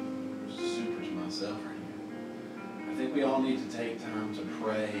speaking super to myself right here. I think we all need to take time to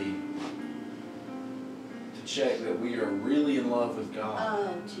pray, to check that we are really in love with God.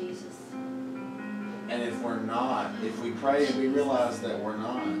 Oh, Jesus. And if we're not, if we pray and we realize that we're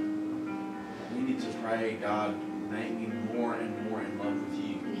not, we need to pray, God, make me more and more in love with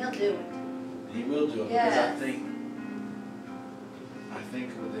you. And He'll do it. And He will do it, Yes. because I think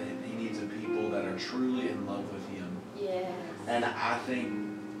that He needs a people that are truly in love with Him. Yes. And I think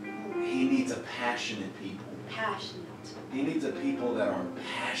He needs a passionate people. Passionate. He needs a people that are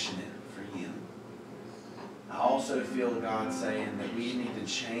passionate for Him. I also feel God saying that we need to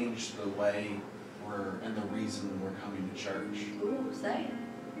change the way and the reason we're coming to church. Ooh, say it.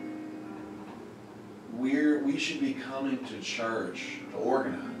 We should be coming to church to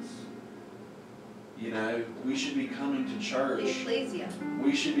organize. You know, we should be coming to church. The ecclesia.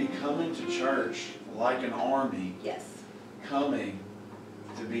 We should be coming to church like an army. Yes. Coming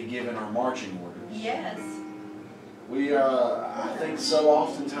to be given our marching orders. Yes. I think so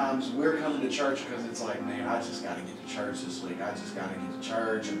oftentimes we're coming to church because it's like, man, I just got to get to church this week. I just got to get to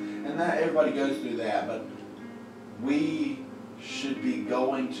church. And that everybody goes through that. But we should be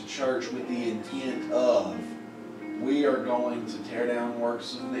going to church with the intent of, we are going to tear down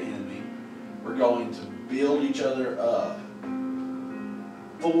works of the enemy. We're going to build each other up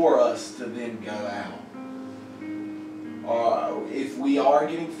for us to then go out. If we are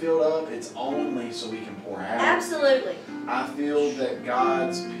getting filled up, it's only so we can pour out. Absolutely. I feel that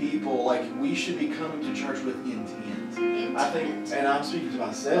God's people, like, we should be coming to church with intent. I think, and I'm speaking to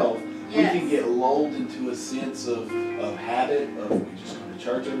myself, yes. We can get lulled into a sense of habit, of we just come to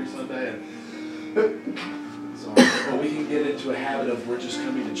church every Sunday, and but we can get into a habit of we're just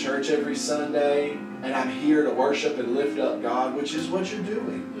coming to church every Sunday, and I'm here to worship and lift up God, which is what you're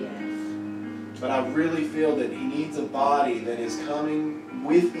doing. Yes. But I really feel that He needs a body that is coming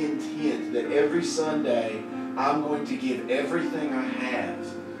with intent, that every Sunday I'm going to give everything I have.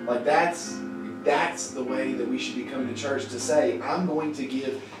 Like that's the way that we should be coming to church, to say, I'm going to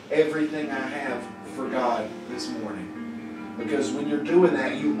give everything I have for God this morning. Because when you're doing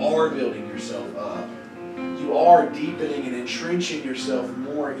that, you are building yourself up. You are deepening and entrenching yourself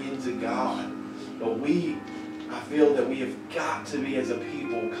more into God. But I feel that we have got to be, as a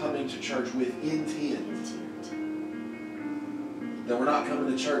people, coming to church with intent. That we're not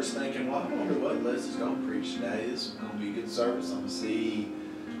coming to church thinking, well, I wonder what Les is going to preach today. This is going to be a good service. I'm going to see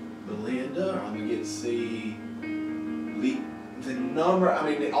Belinda. I'm going to get to see the number. I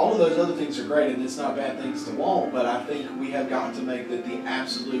mean, all of those other things are great, and it's not bad things to want, but I think we have got to make that the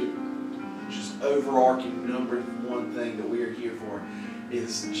absolute, just overarching number one thing that we are here for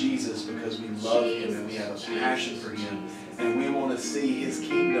is Jesus, because we love Him and we have a passion for Him and we want to see His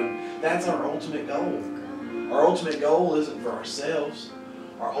kingdom. That's our ultimate goal. Our ultimate goal isn't for ourselves.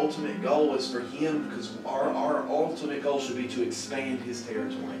 Our ultimate goal is for Him, because our ultimate goal should be to expand His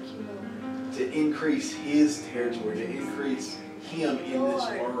territory, to increase His territory, to increase Him in this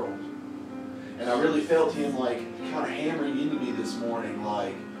world. And I really felt Him like kind of hammering into me this morning,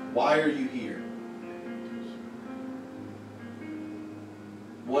 like, why are you here?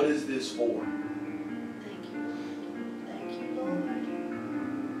 What is this for? Thank you. Thank you, Lord.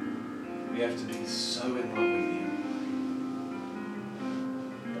 We have to be so in love with Him.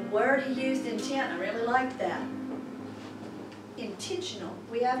 The word He used, intent, I really like that. Intentional.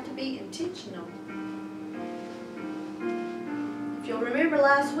 We have to be intentional. If you'll remember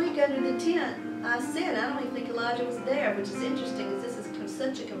last week under the tent, I said, I don't even think Elijah was there, which is interesting, because this is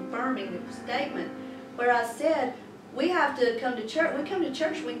such a confirming statement, where I said, we have to come to church. We come to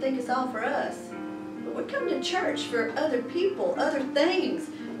church and we think it's all for us. But we're coming to church for other people, other things.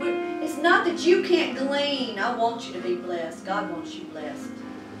 It's not that you can't glean. I want you to be blessed. God wants you blessed.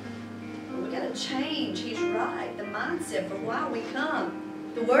 But we got to change. He's right. The mindset for why we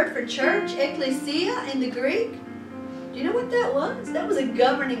come. The word for church, ecclesia in the Greek, do you know what that was? That was a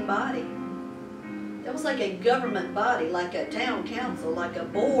governing body. That was like a government body, like a town council, like a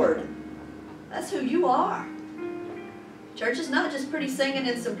board. That's who you are. Church is not just pretty singing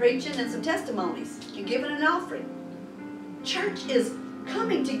and some preaching and some testimonies and giving an offering. Church is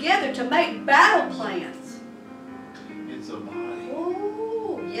coming together to make battle plans. It's a body.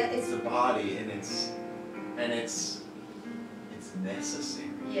 Oh, yeah, It's a body, and it's necessary.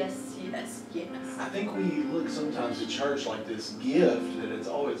 Yes, yes, yes. I think we look sometimes at church like this gift, that it's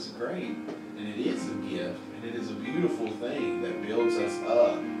always great, and it is a gift, and it is a beautiful thing that builds us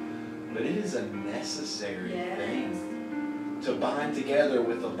up. But it is a necessary thing to bind together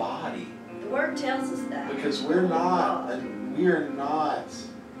with a body. The word tells us that. Because we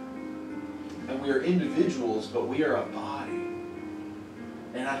are individuals, but we are a body.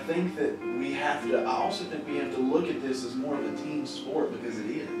 And I think that I also think we have to look at this as more of a team sport, because it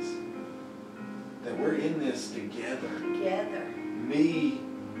is. That we're in this together. Together. Me,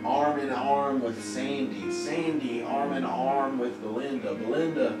 arm in arm with Sandy. Sandy, arm in arm with Belinda.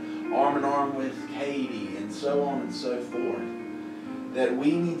 Belinda, arm in arm with Katie, and so on and so forth. That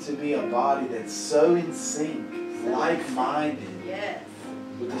we need to be a body that's so in sync, like-minded, yes,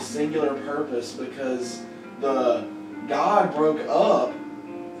 with a singular purpose, because God broke up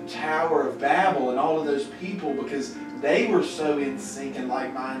the Tower of Babel and all of those people because they were so in sync and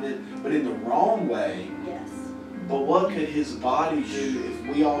like-minded, but in the wrong way. yes. But what could his body do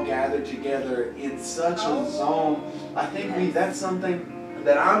if we all gathered together in such a zone? I think that's something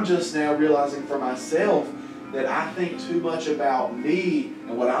that I'm just now realizing for myself, that I think too much about me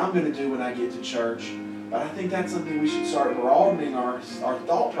and what I'm going to do when I get to church. But I think that's something we should start broadening our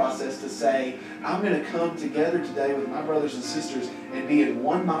thought process to say, I'm going to come together today with my brothers and sisters and be in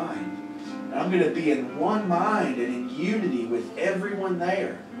one mind. And I'm going to be in one mind and in unity with everyone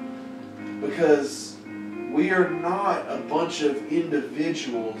there. Because we are not a bunch of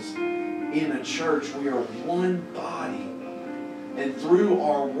individuals in a church. We are one body. And through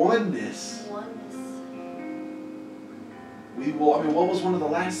our oneness, we will, what was one of the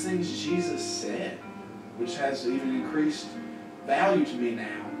last things Jesus said, which has even increased value to me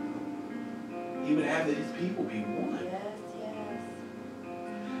now? He would have that his people be one. Yes, yes.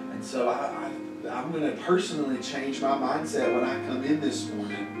 And so I'm going to personally change my mindset when I come in this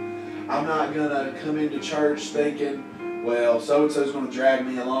morning. I'm not going to come into church thinking, well, so-and-so is going to drag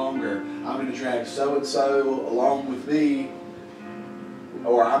me along, or I'm going to drag so-and-so along with me,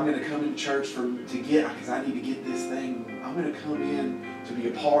 or I'm going to come into church because I need to get this thing. I'm going to come in to be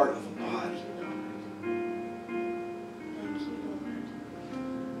a part of a body. Thank you, Lord.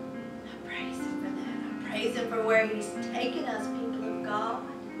 I praise him for that. I praise him for where he's taken us, people of God.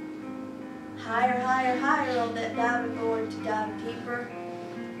 Higher, higher, higher on that diving board to dive deeper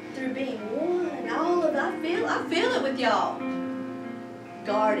through being one. All of it. I feel it with y'all.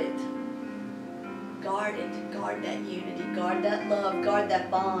 Guard it. Guard it. Guard that unity. Guard that love. Guard that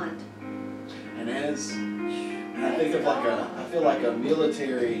bond. And I think of I feel like a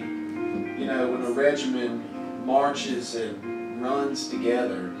military, when a regiment marches and runs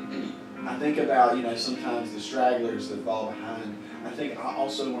together. I think about, sometimes the stragglers that fall behind. I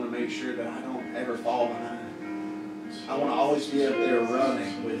also want to make sure that I don't ever fall behind. I want to always be up there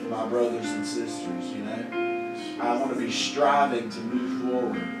running with my brothers and sisters, I want to be striving to move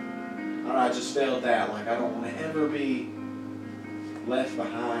forward. I just felt that, I don't want to ever be left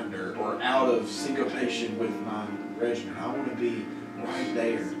behind or out of syncopation with my regiment. I want to be right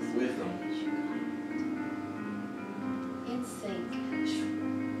there with them. In sync.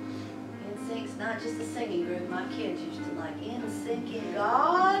 In sync's not just a singing group my kids used to like. In sync in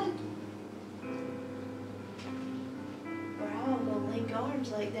God. We're all going to link arms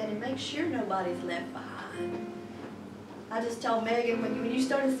like that and make sure nobody's left behind. I just told Megan, when you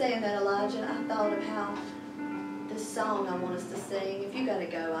started saying that, Elijah, I thought of how this song I want us to sing. If you got to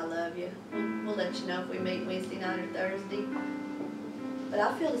go, I love you. We'll let you know if we meet Wednesday night or Thursday. But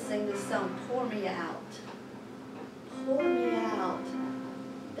I feel to sing this song, Pour Me Out. Pour me out.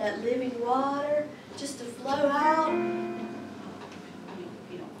 That living water just to flow out.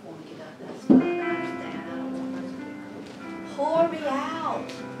 You don't want to get up, that's fine. I understand. I don't want us to. Pour me out.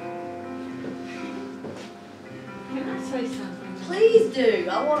 Can I say something? Please do.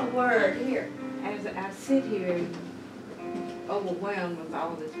 I want a word here. As I sit here overwhelmed with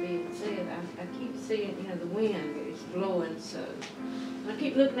all that's being said, I keep seeing, the wind is blowing so. And I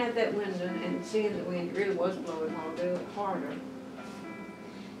keep looking at that window and seeing the wind really was blowing harder.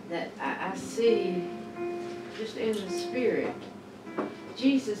 That I see, just in the spirit,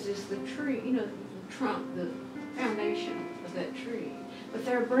 Jesus is the tree, the trunk, the foundation of that tree. But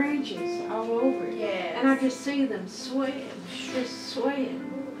there are branches all over it. Yes. And I just see them swaying, just swaying.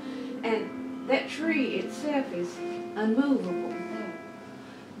 And that tree itself is unmovable.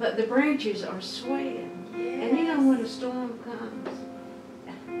 But the branches are swaying. Yes. And when a storm comes,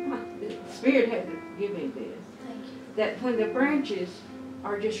 the Spirit had to give me this. Thank you. That when the branches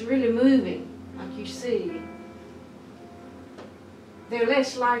are just really moving, like you see, they're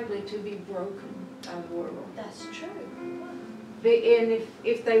less likely to be broken by the world. That's true. And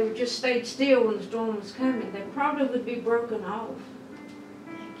if they would just stayed still when the storm was coming, they probably would be broken off.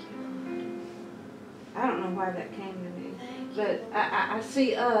 Thank you, Lord. I don't know why that came to me. Thank But you. I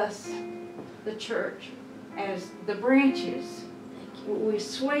see us, the church, as the branches. Thank you. We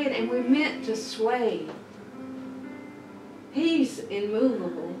swayed and we're meant to sway. He's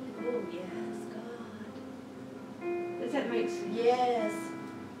immovable. Oh, yes, God. Does that make sense? Yes.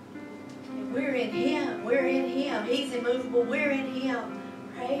 We're in Him. We're in Him. He's immovable. We're in Him.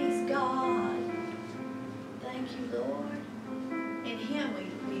 Praise God. Thank you, Lord. In Him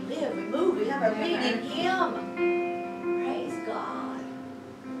we live, we move, we have our being in Him. Praise God.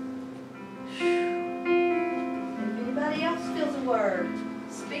 If anybody else feels a word,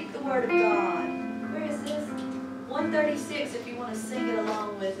 speak the word of God. Where is this? 136 if you want to sing it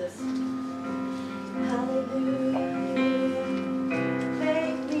along with us. Hallelujah.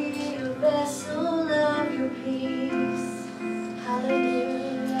 Make me a vessel of your peace.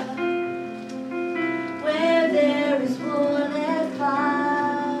 Hallelujah. Where there is war, let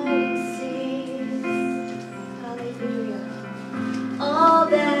fighting cease. Hallelujah. All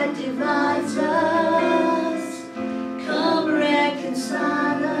that divides us, come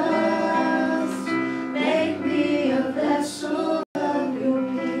reconcile us. Make me a vessel of your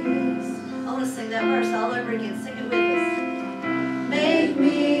peace. I want to sing that verse all over again. Sing it with us. Make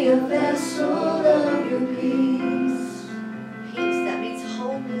me a vessel of your peace. Peace, that means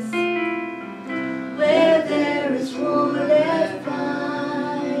wholeness. Where there is war, let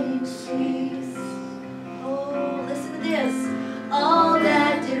fighting cease. Oh, listen to this. All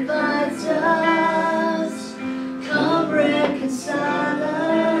that divides us, come reconcile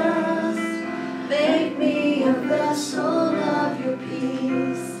us. Make me a vessel of your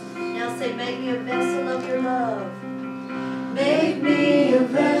peace. Now say, make me a vessel of your love. Make me a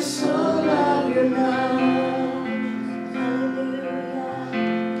vessel of your love. Hallelujah.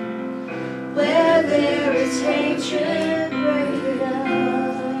 Where there is hatred, break it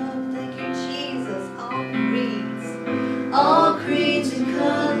up. Thank you, Jesus. All creeds and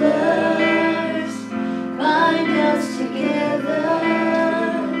colors, bind us together.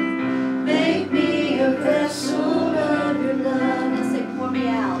 Make me a vessel of your love. Now say, pour me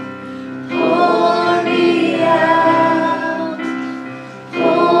out. Pour me out.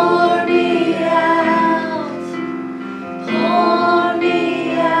 Pour me out. Pour me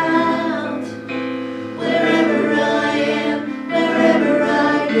out. Wherever I am, wherever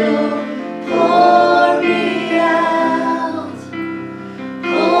I go, pour me out.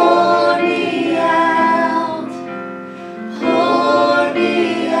 Pour me out. Pour me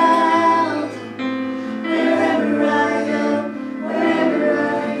out. Wherever I go, wherever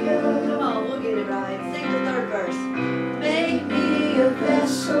I go. Come on, we'll get it right. Sing the third verse. Make me a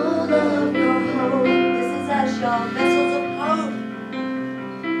vessel of your hope. This is us, y'all. Vessels of hope.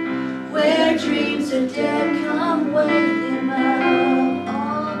 Where dreams are dead, come wake them up.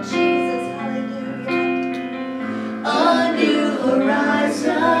 Oh, Jesus, hallelujah. A new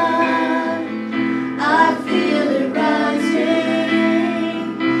horizon, I feel it rising.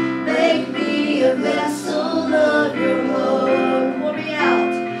 Make me a vessel of your hope. Pour me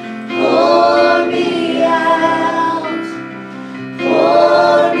out. Pour me out.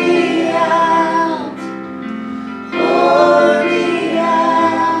 Pour me out. Pour me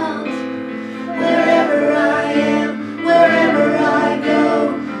out. Wherever I am, wherever I go,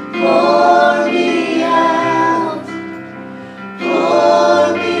 pour me out.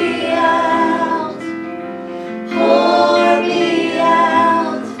 Pour me out. Pour me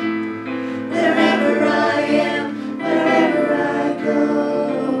out. Wherever I am, wherever I go.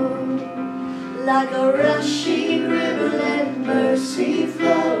 Like a rushing river, let mercy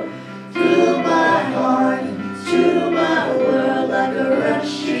flow through my heart, to my world. Like a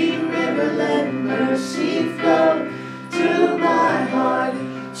rushing river, let mercy flow through my heart,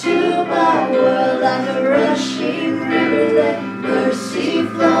 to my world. Like a rushing river, let mercy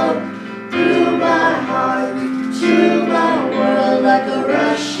flow through my heart, to my world. Like a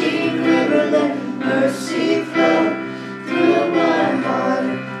rushing river, let mercy flow through my heart,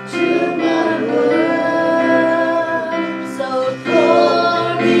 to my world. So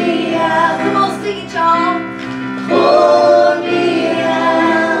pour me out. Come on, sing it, y'all. Pour me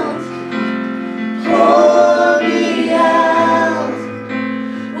out. Pour me out.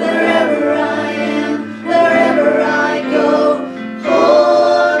 Wherever I am, wherever I go,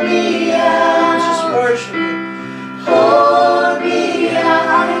 pour me out. Just worship Him. Pour me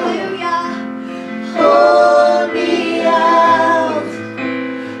out. Hallelujah. Pour me out.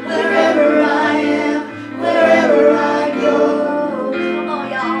 Wherever I am, wherever I go. Come on,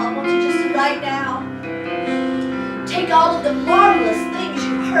 y'all. I want you just to right now take all of the marvelous things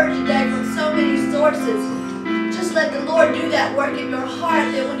you've heard today from so many sources. Just let the Lord do that work in your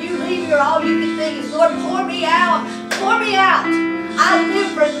heart, that when you leave here, all you can think is, Lord, pour me out. Pour me out. I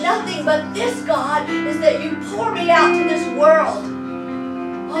live for nothing but this, God, is that you pour me out to this world.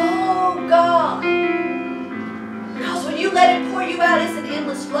 Oh, God. Because when you let Him pour you out, it's an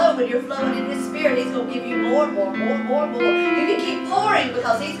endless flow. When you're flowing in His Spirit, He's going to give you more and more, more and more and more. You can keep pouring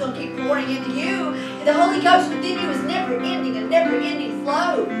because He's going to keep pouring into you. And the Holy Ghost within you is never ending, a never ending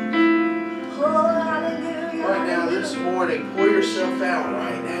flow. Oh, hallelujah. Right now, this morning, pour yourself out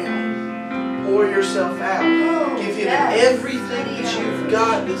right now. Pour yourself out. Oh, Give Him yes. everything that you've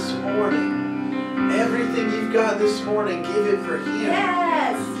got this morning. Everything you've got this morning, give it for Him.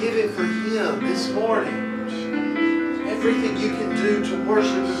 Yes. Give it for Him this morning. Everything you can do to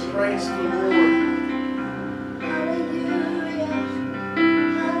worship and praise the Lord. Hallelujah.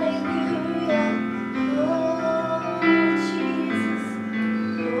 Hallelujah. Oh, Jesus.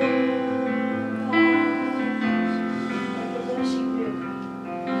 Oh,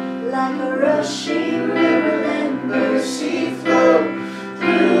 like a rushing river, let mercy flow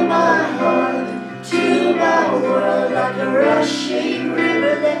through my heart to my world. Like a rushing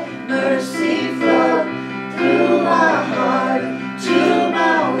river, let mercy flow through my heart to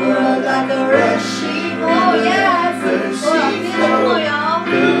my world. Like a rushing river, oh yes, mercy flow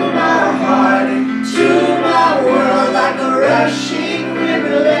through my heart to my world. Like a rushing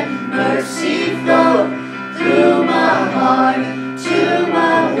river, let mercy flow through my heart to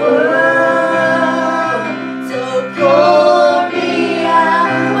my world. So pour me out.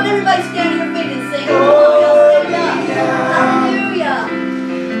 Come on, everybody stand to your feet and sing. Pour me out. Hallelujah.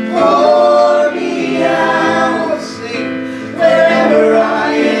 Pour me out. Sing. Wherever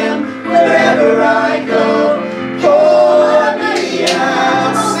I am, wherever I go, pour me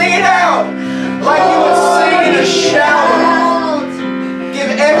out. Sing it out like you would sing in a shower. Give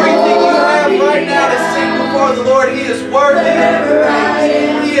everything you have right now to sing before the Lord. He is worthy of your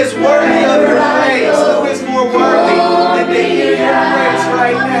praise. He is worthy of your praise. Who is more worthy than to hear your praise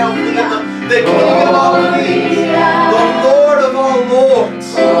right now? The King of all kings, the Lord of all lords,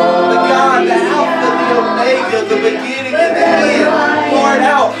 the God, the Alpha, the Omega, the beginning and the end. Pour it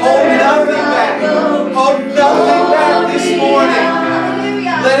out. Hold nothing back. Hold nothing back this morning.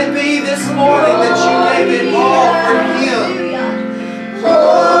 Let it be this morning that you gave it all for Him.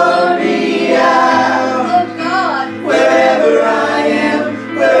 Pour me out. Oh God. Wherever I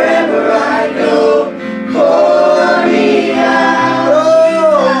am, wherever I go, pour me out.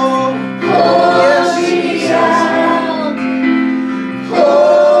 Oh, yes, Jesus.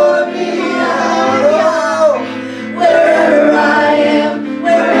 Pour me out. Oh, wherever I am,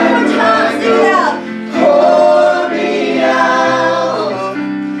 wherever I go, pour me out.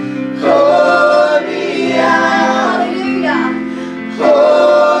 Pour me out. Hallelujah.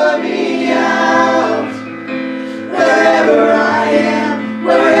 Pour me out. Wherever I am,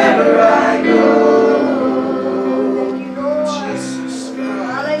 wherever I go. Thank you, Lord. Jesus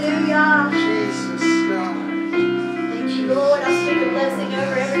God. Hallelujah. Jesus God. Thank you, Lord. I speak a blessing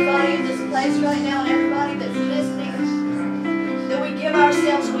over everybody in this place right now and everybody that's listening. That we give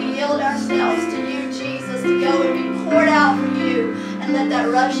ourselves, we yield ourselves to you, Jesus, to go and be poured out for you. And let that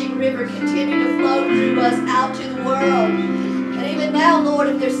rushing river continue to flow through us out to the world. And even now, Lord,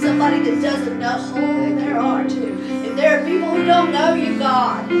 if there's somebody that doesn't know, oh, there are too. If there are people who don't know you,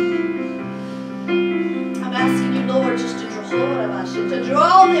 God, I'm asking you, Lord, just to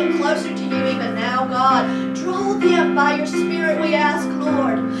draw them closer to you even now, God. Draw them by your Spirit, we ask,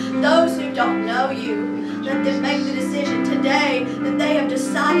 Lord. Those who don't know you, let them make the decision today that they have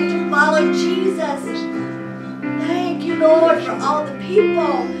decided to follow Jesus. Thank you, Lord, for all the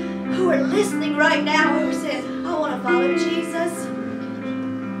people who are listening right now who are saying, I want to follow Jesus.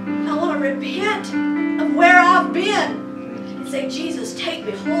 I want to repent of where I've been. And say, Jesus, take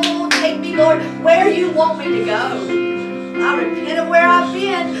me home. Take me, Lord, where you want me to go. I repent of where I've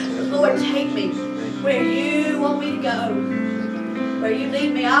been. But Lord, take me where you want me to go. Where you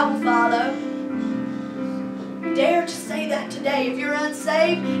lead me, I will follow. Dare to say that today. If you're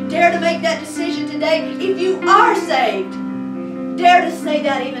unsaved, dare to make that decision today. If you are saved, dare to say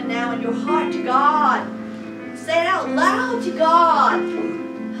that even now in your heart to God. Say it out loud to God.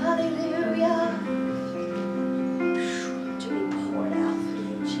 Hallelujah. To be poured out for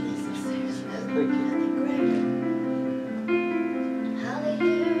you, Jesus. There's nothing greater.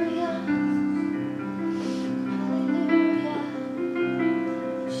 Hallelujah. Hallelujah.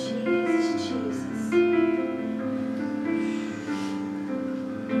 Jesus, Jesus.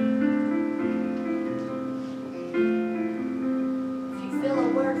 If you feel a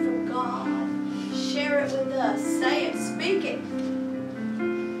word from God, share it with us. Say it. Speak it.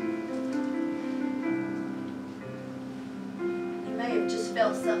 You may have just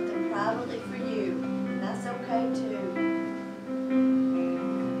felt something privately for you, and that's okay too.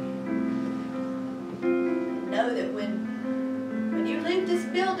 Know that when you leave this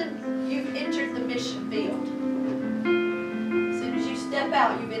building, you've entered the mission field.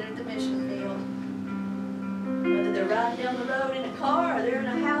 about you've entered the mission field. Whether they're riding down the road in a car or they're in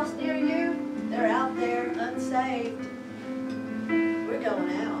a house near you, they're out there unsaved. We're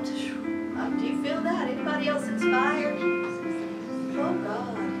going out. Do you feel that? Anybody else inspired? Oh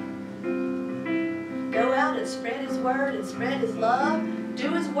God. Go out and spread His word and spread His love.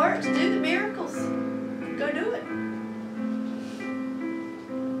 Do His works. Do the miracles. Go do it.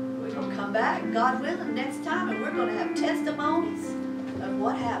 We're going to come back, God willing, next time, and we're going to have testimonies of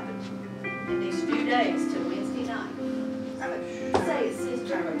what happened in these few days till Wednesday night. Say it,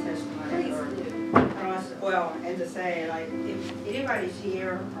 sister. I have a testimony. Please or- do. Well, and to say, like, if anybody's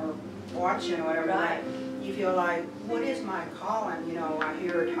here or watching or whatever, Right. like, you feel like, what is my calling? You know, I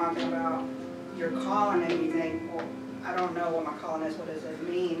hear her talking about your calling and you think, well, I don't know what my calling is, what does it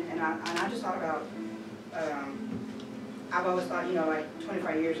mean? And I just thought about, I've always thought, you know, like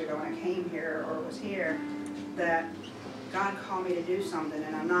 25 years ago when I came here or was here, that God called me to do something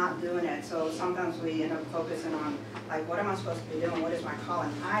and I'm not doing it. So sometimes we end up focusing on, like, what am I supposed to be doing? What is my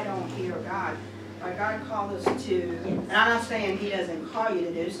calling? I don't hear God. But God called us to, and I'm not saying He doesn't call you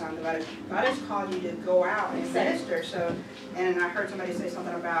to do something, but God has called you to go out and minister. So, and I heard somebody say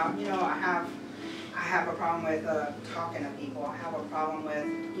something about, you know, I have a problem with talking to people. I have a problem with,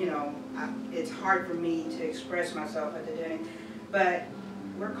 you know, it's hard for me to express myself at the doing. But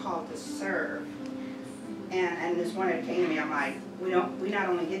we're called to serve. And this one that came to me, I'm like, we not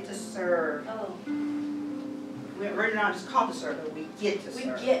only get to serve, Oh, we're not just called to serve, but we get to we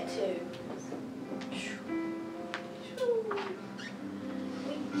serve. get to.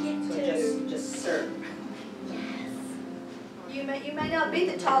 We get So to. just serve. You may not be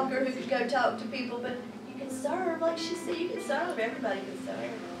the talker who could go talk to people, but you can serve. Like she said, you can serve. Everybody can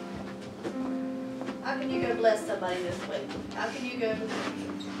serve. How can you go bless somebody this week? How can you go?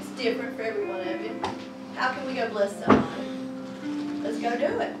 It's different for every one of you. How can we go bless somebody? Let's go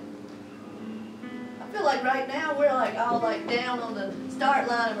do it. I feel like right now we're like all like down on the start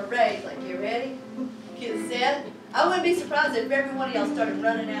line of a race. Like, you ready? Get set. I wouldn't be surprised if every one of y'all started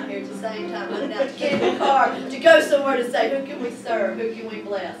running out here at the same time, running out to get in the car to go somewhere to say, who can we serve? Who can we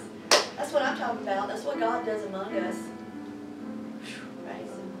bless? That's what I'm talking about. That's what God does among us. Praise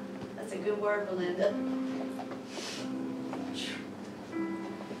Him. That's a good word, Belinda.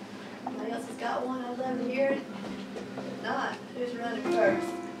 Anybody else has got one? I'd love to hear it. If not, who's running first?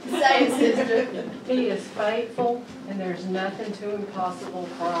 Say it, sister. He is faithful, and there's nothing too impossible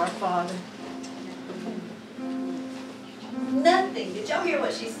for our Father. Nothing. Did y'all hear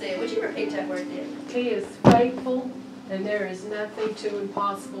what she said? Would you repeat that word, Debbie? He is faithful, and there is nothing too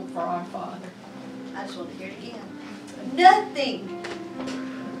impossible for our Father. I just want to hear it again. Nothing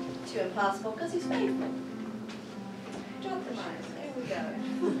too impossible because He's faithful. Drop the mic. There we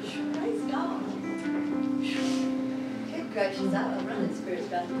go. Praise God. Good gracious, I'm running spirit's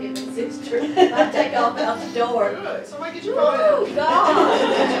about to hit me, sister. I take off out the door. Good. Somebody get your Oh,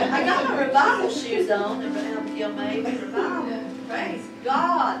 God. I got my revival shoes on that Abigail made me revival. Praise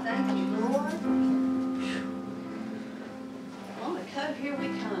God. Thank you, Lord. Walnut Cove, here we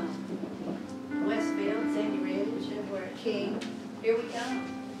come. Westfield, Sandy Ridge, everywhere, King. Here we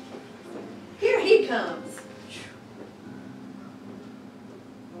come. Here He comes.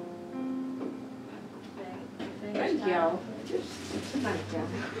 Thank y'all. Thank y'all.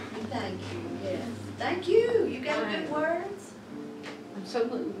 Thank you, yes. Thank you. You got good words. I'm so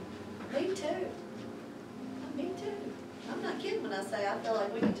moved. Me too. Me too. I'm not kidding when I say I feel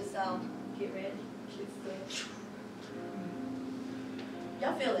like we can just all get ready.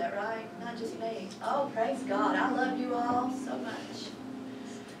 Y'all feel that, right? Not just me. Oh, praise God. I love you